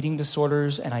with eating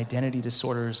disorders and identity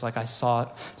disorders, like I saw it.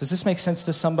 Does this make sense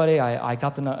to somebody? I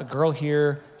got a girl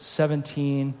here,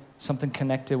 17, something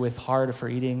connected with heart for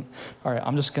eating. All right,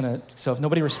 I'm just going to, so if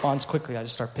nobody responds quickly, I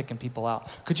just start picking people out.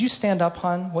 Could you stand up,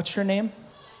 hon? What's your name?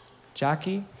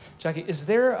 Jackie? Jackie, is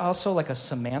there also like a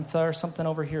Samantha or something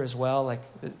over here as well? Like,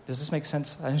 does this make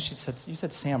sense? I know you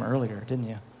said Sam earlier, didn't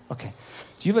you? Okay.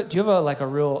 Do you have a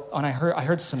real? And I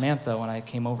heard Samantha when I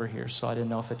came over here, so I didn't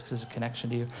know if it was a connection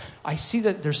to you. I see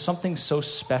that there's something so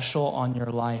special on your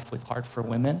life with Heart for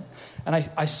Women, and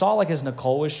I saw, like, as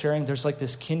Nicole was sharing, there's like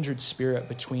this kindred spirit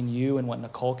between you and what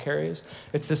Nicole carries.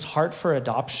 It's this heart for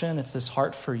adoption. It's this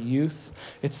heart for youth.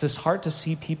 It's this heart to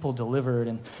see people delivered.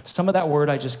 And some of that word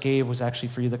I just gave was actually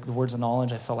for you. The words of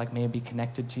knowledge I felt like may be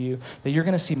connected to you. That you're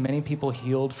going to see many people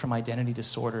healed from identity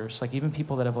disorders, like even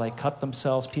people that have like cut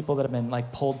themselves, people that have been like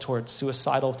pulled towards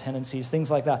suicidal tendencies,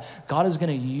 things like that. God is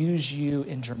going to use you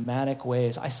in dramatic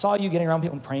ways. I saw you getting around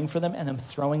people and praying for them and them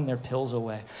throwing their pills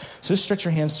away. So just stretch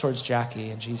your hands towards Jackie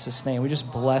in Jesus' name. We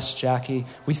just bless Jackie.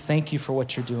 We thank you for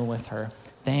what you're doing with her.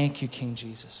 Thank you, King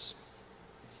Jesus.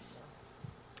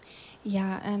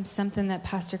 Yeah, something that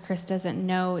Pastor Chris doesn't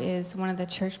know is one of the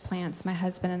church plants my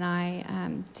husband and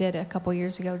I did a couple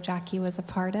years ago, Jackie was a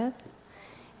part of.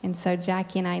 And so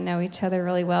Jackie and I know each other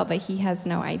really well, but he has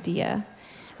no idea.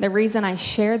 The reason I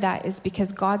share that is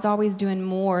because God's always doing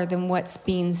more than what's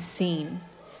being seen.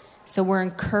 So we're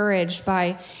encouraged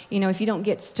by, if you don't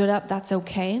get stood up, that's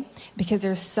okay. Because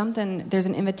there's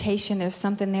an invitation, there's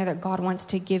something there that God wants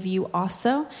to give you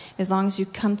also, as long as you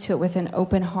come to it with an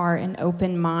open heart and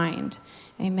open mind.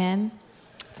 Amen.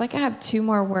 I feel like I have 2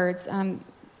 more words.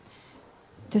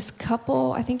 This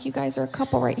couple, I think you guys are a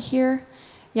couple right here.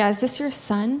 Yeah, is this your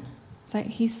son?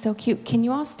 He's so cute. Can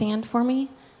you all stand for me?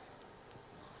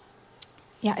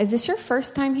 Yeah, is this your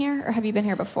first time here, or have you been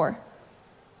here before?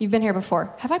 You've been here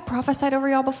before. Have I prophesied over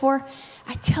y'all before?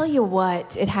 I tell you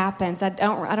what, it happens. I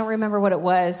don't remember what it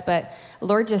was, but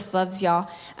Lord just loves y'all.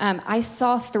 I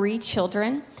saw 3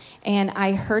 children, and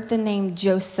I heard the name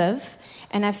Joseph,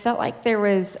 and I felt like there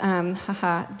was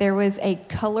a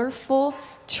colorful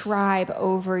tribe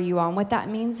over you all. And what that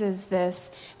means is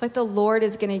this, like the Lord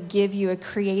is going to give you a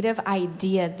creative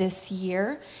idea this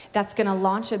year that's going to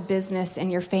launch a business in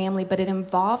your family, but it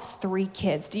involves 3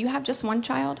 kids. Do you have just 1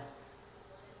 child?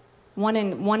 One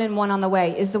and one on the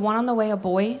way. Is the one on the way a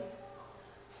boy?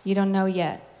 You don't know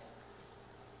yet.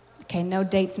 Okay, no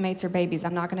dates, mates, or babies.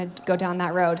 I'm not going to go down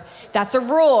that road. That's a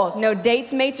rule. No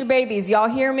dates, mates, or babies. Y'all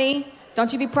hear me?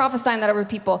 Don't you be prophesying that over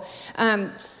people.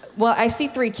 Well, I see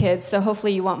 3 kids, so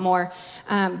hopefully you want more.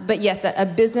 But yes, a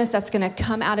business that's going to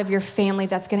come out of your family,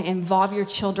 that's going to involve your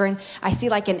children. I see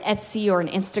like an Etsy or an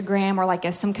Instagram or like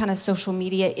some kind of social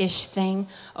media-ish thing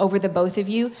over the both of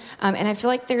you. And I feel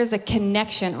like there's a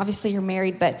connection. Obviously, you're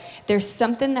married, but there's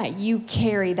something that you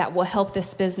carry that will help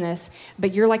this business.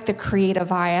 But you're like the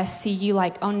creative eye. I see you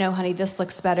like, oh no, honey, this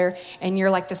looks better. And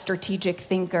you're like the strategic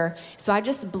thinker. So I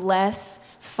just bless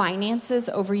finances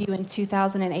over you in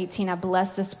 2018. I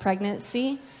bless this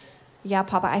pregnancy. Yeah,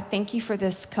 Papa, I thank you for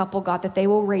this couple, God, that they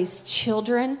will raise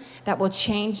children that will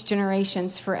change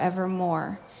generations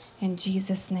forevermore. In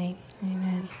Jesus' name,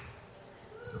 amen.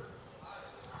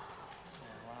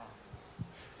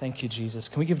 Thank you, Jesus.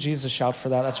 Can we give Jesus a shout for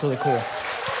that? That's really cool.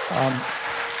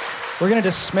 We're going to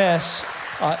dismiss.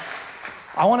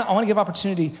 I want to give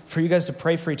opportunity for you guys to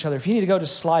pray for each other. If you need to go,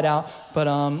 just slide out. But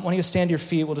when you stand to your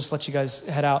feet, we'll just let you guys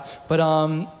head out.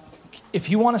 But if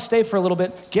you want to stay for a little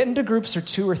bit, get into groups or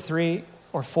 2 or 3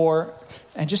 or 4,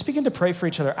 and just begin to pray for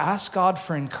each other. Ask God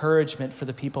for encouragement for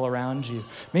the people around you.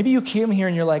 Maybe you came here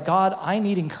and you're like, God, I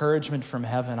need encouragement from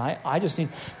heaven. I just need,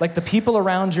 like the people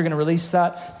around you are going to release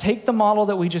that. Take the model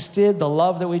that we just did, the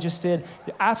love that we just did.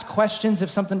 Ask questions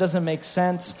if something doesn't make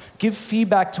sense. Give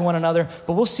feedback to one another.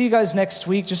 But we'll see you guys next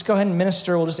week. Just go ahead and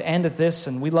minister. We'll just end at this.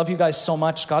 And we love you guys so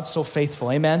much. God's so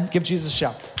faithful. Amen. Give Jesus a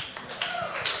shout.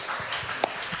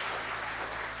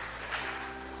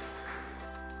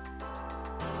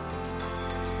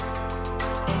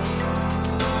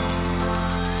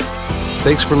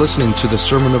 Thanks for listening to the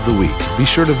Sermon of the Week. Be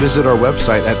sure to visit our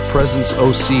website at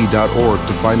presenceoc.org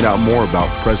to find out more about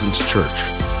Presence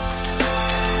Church.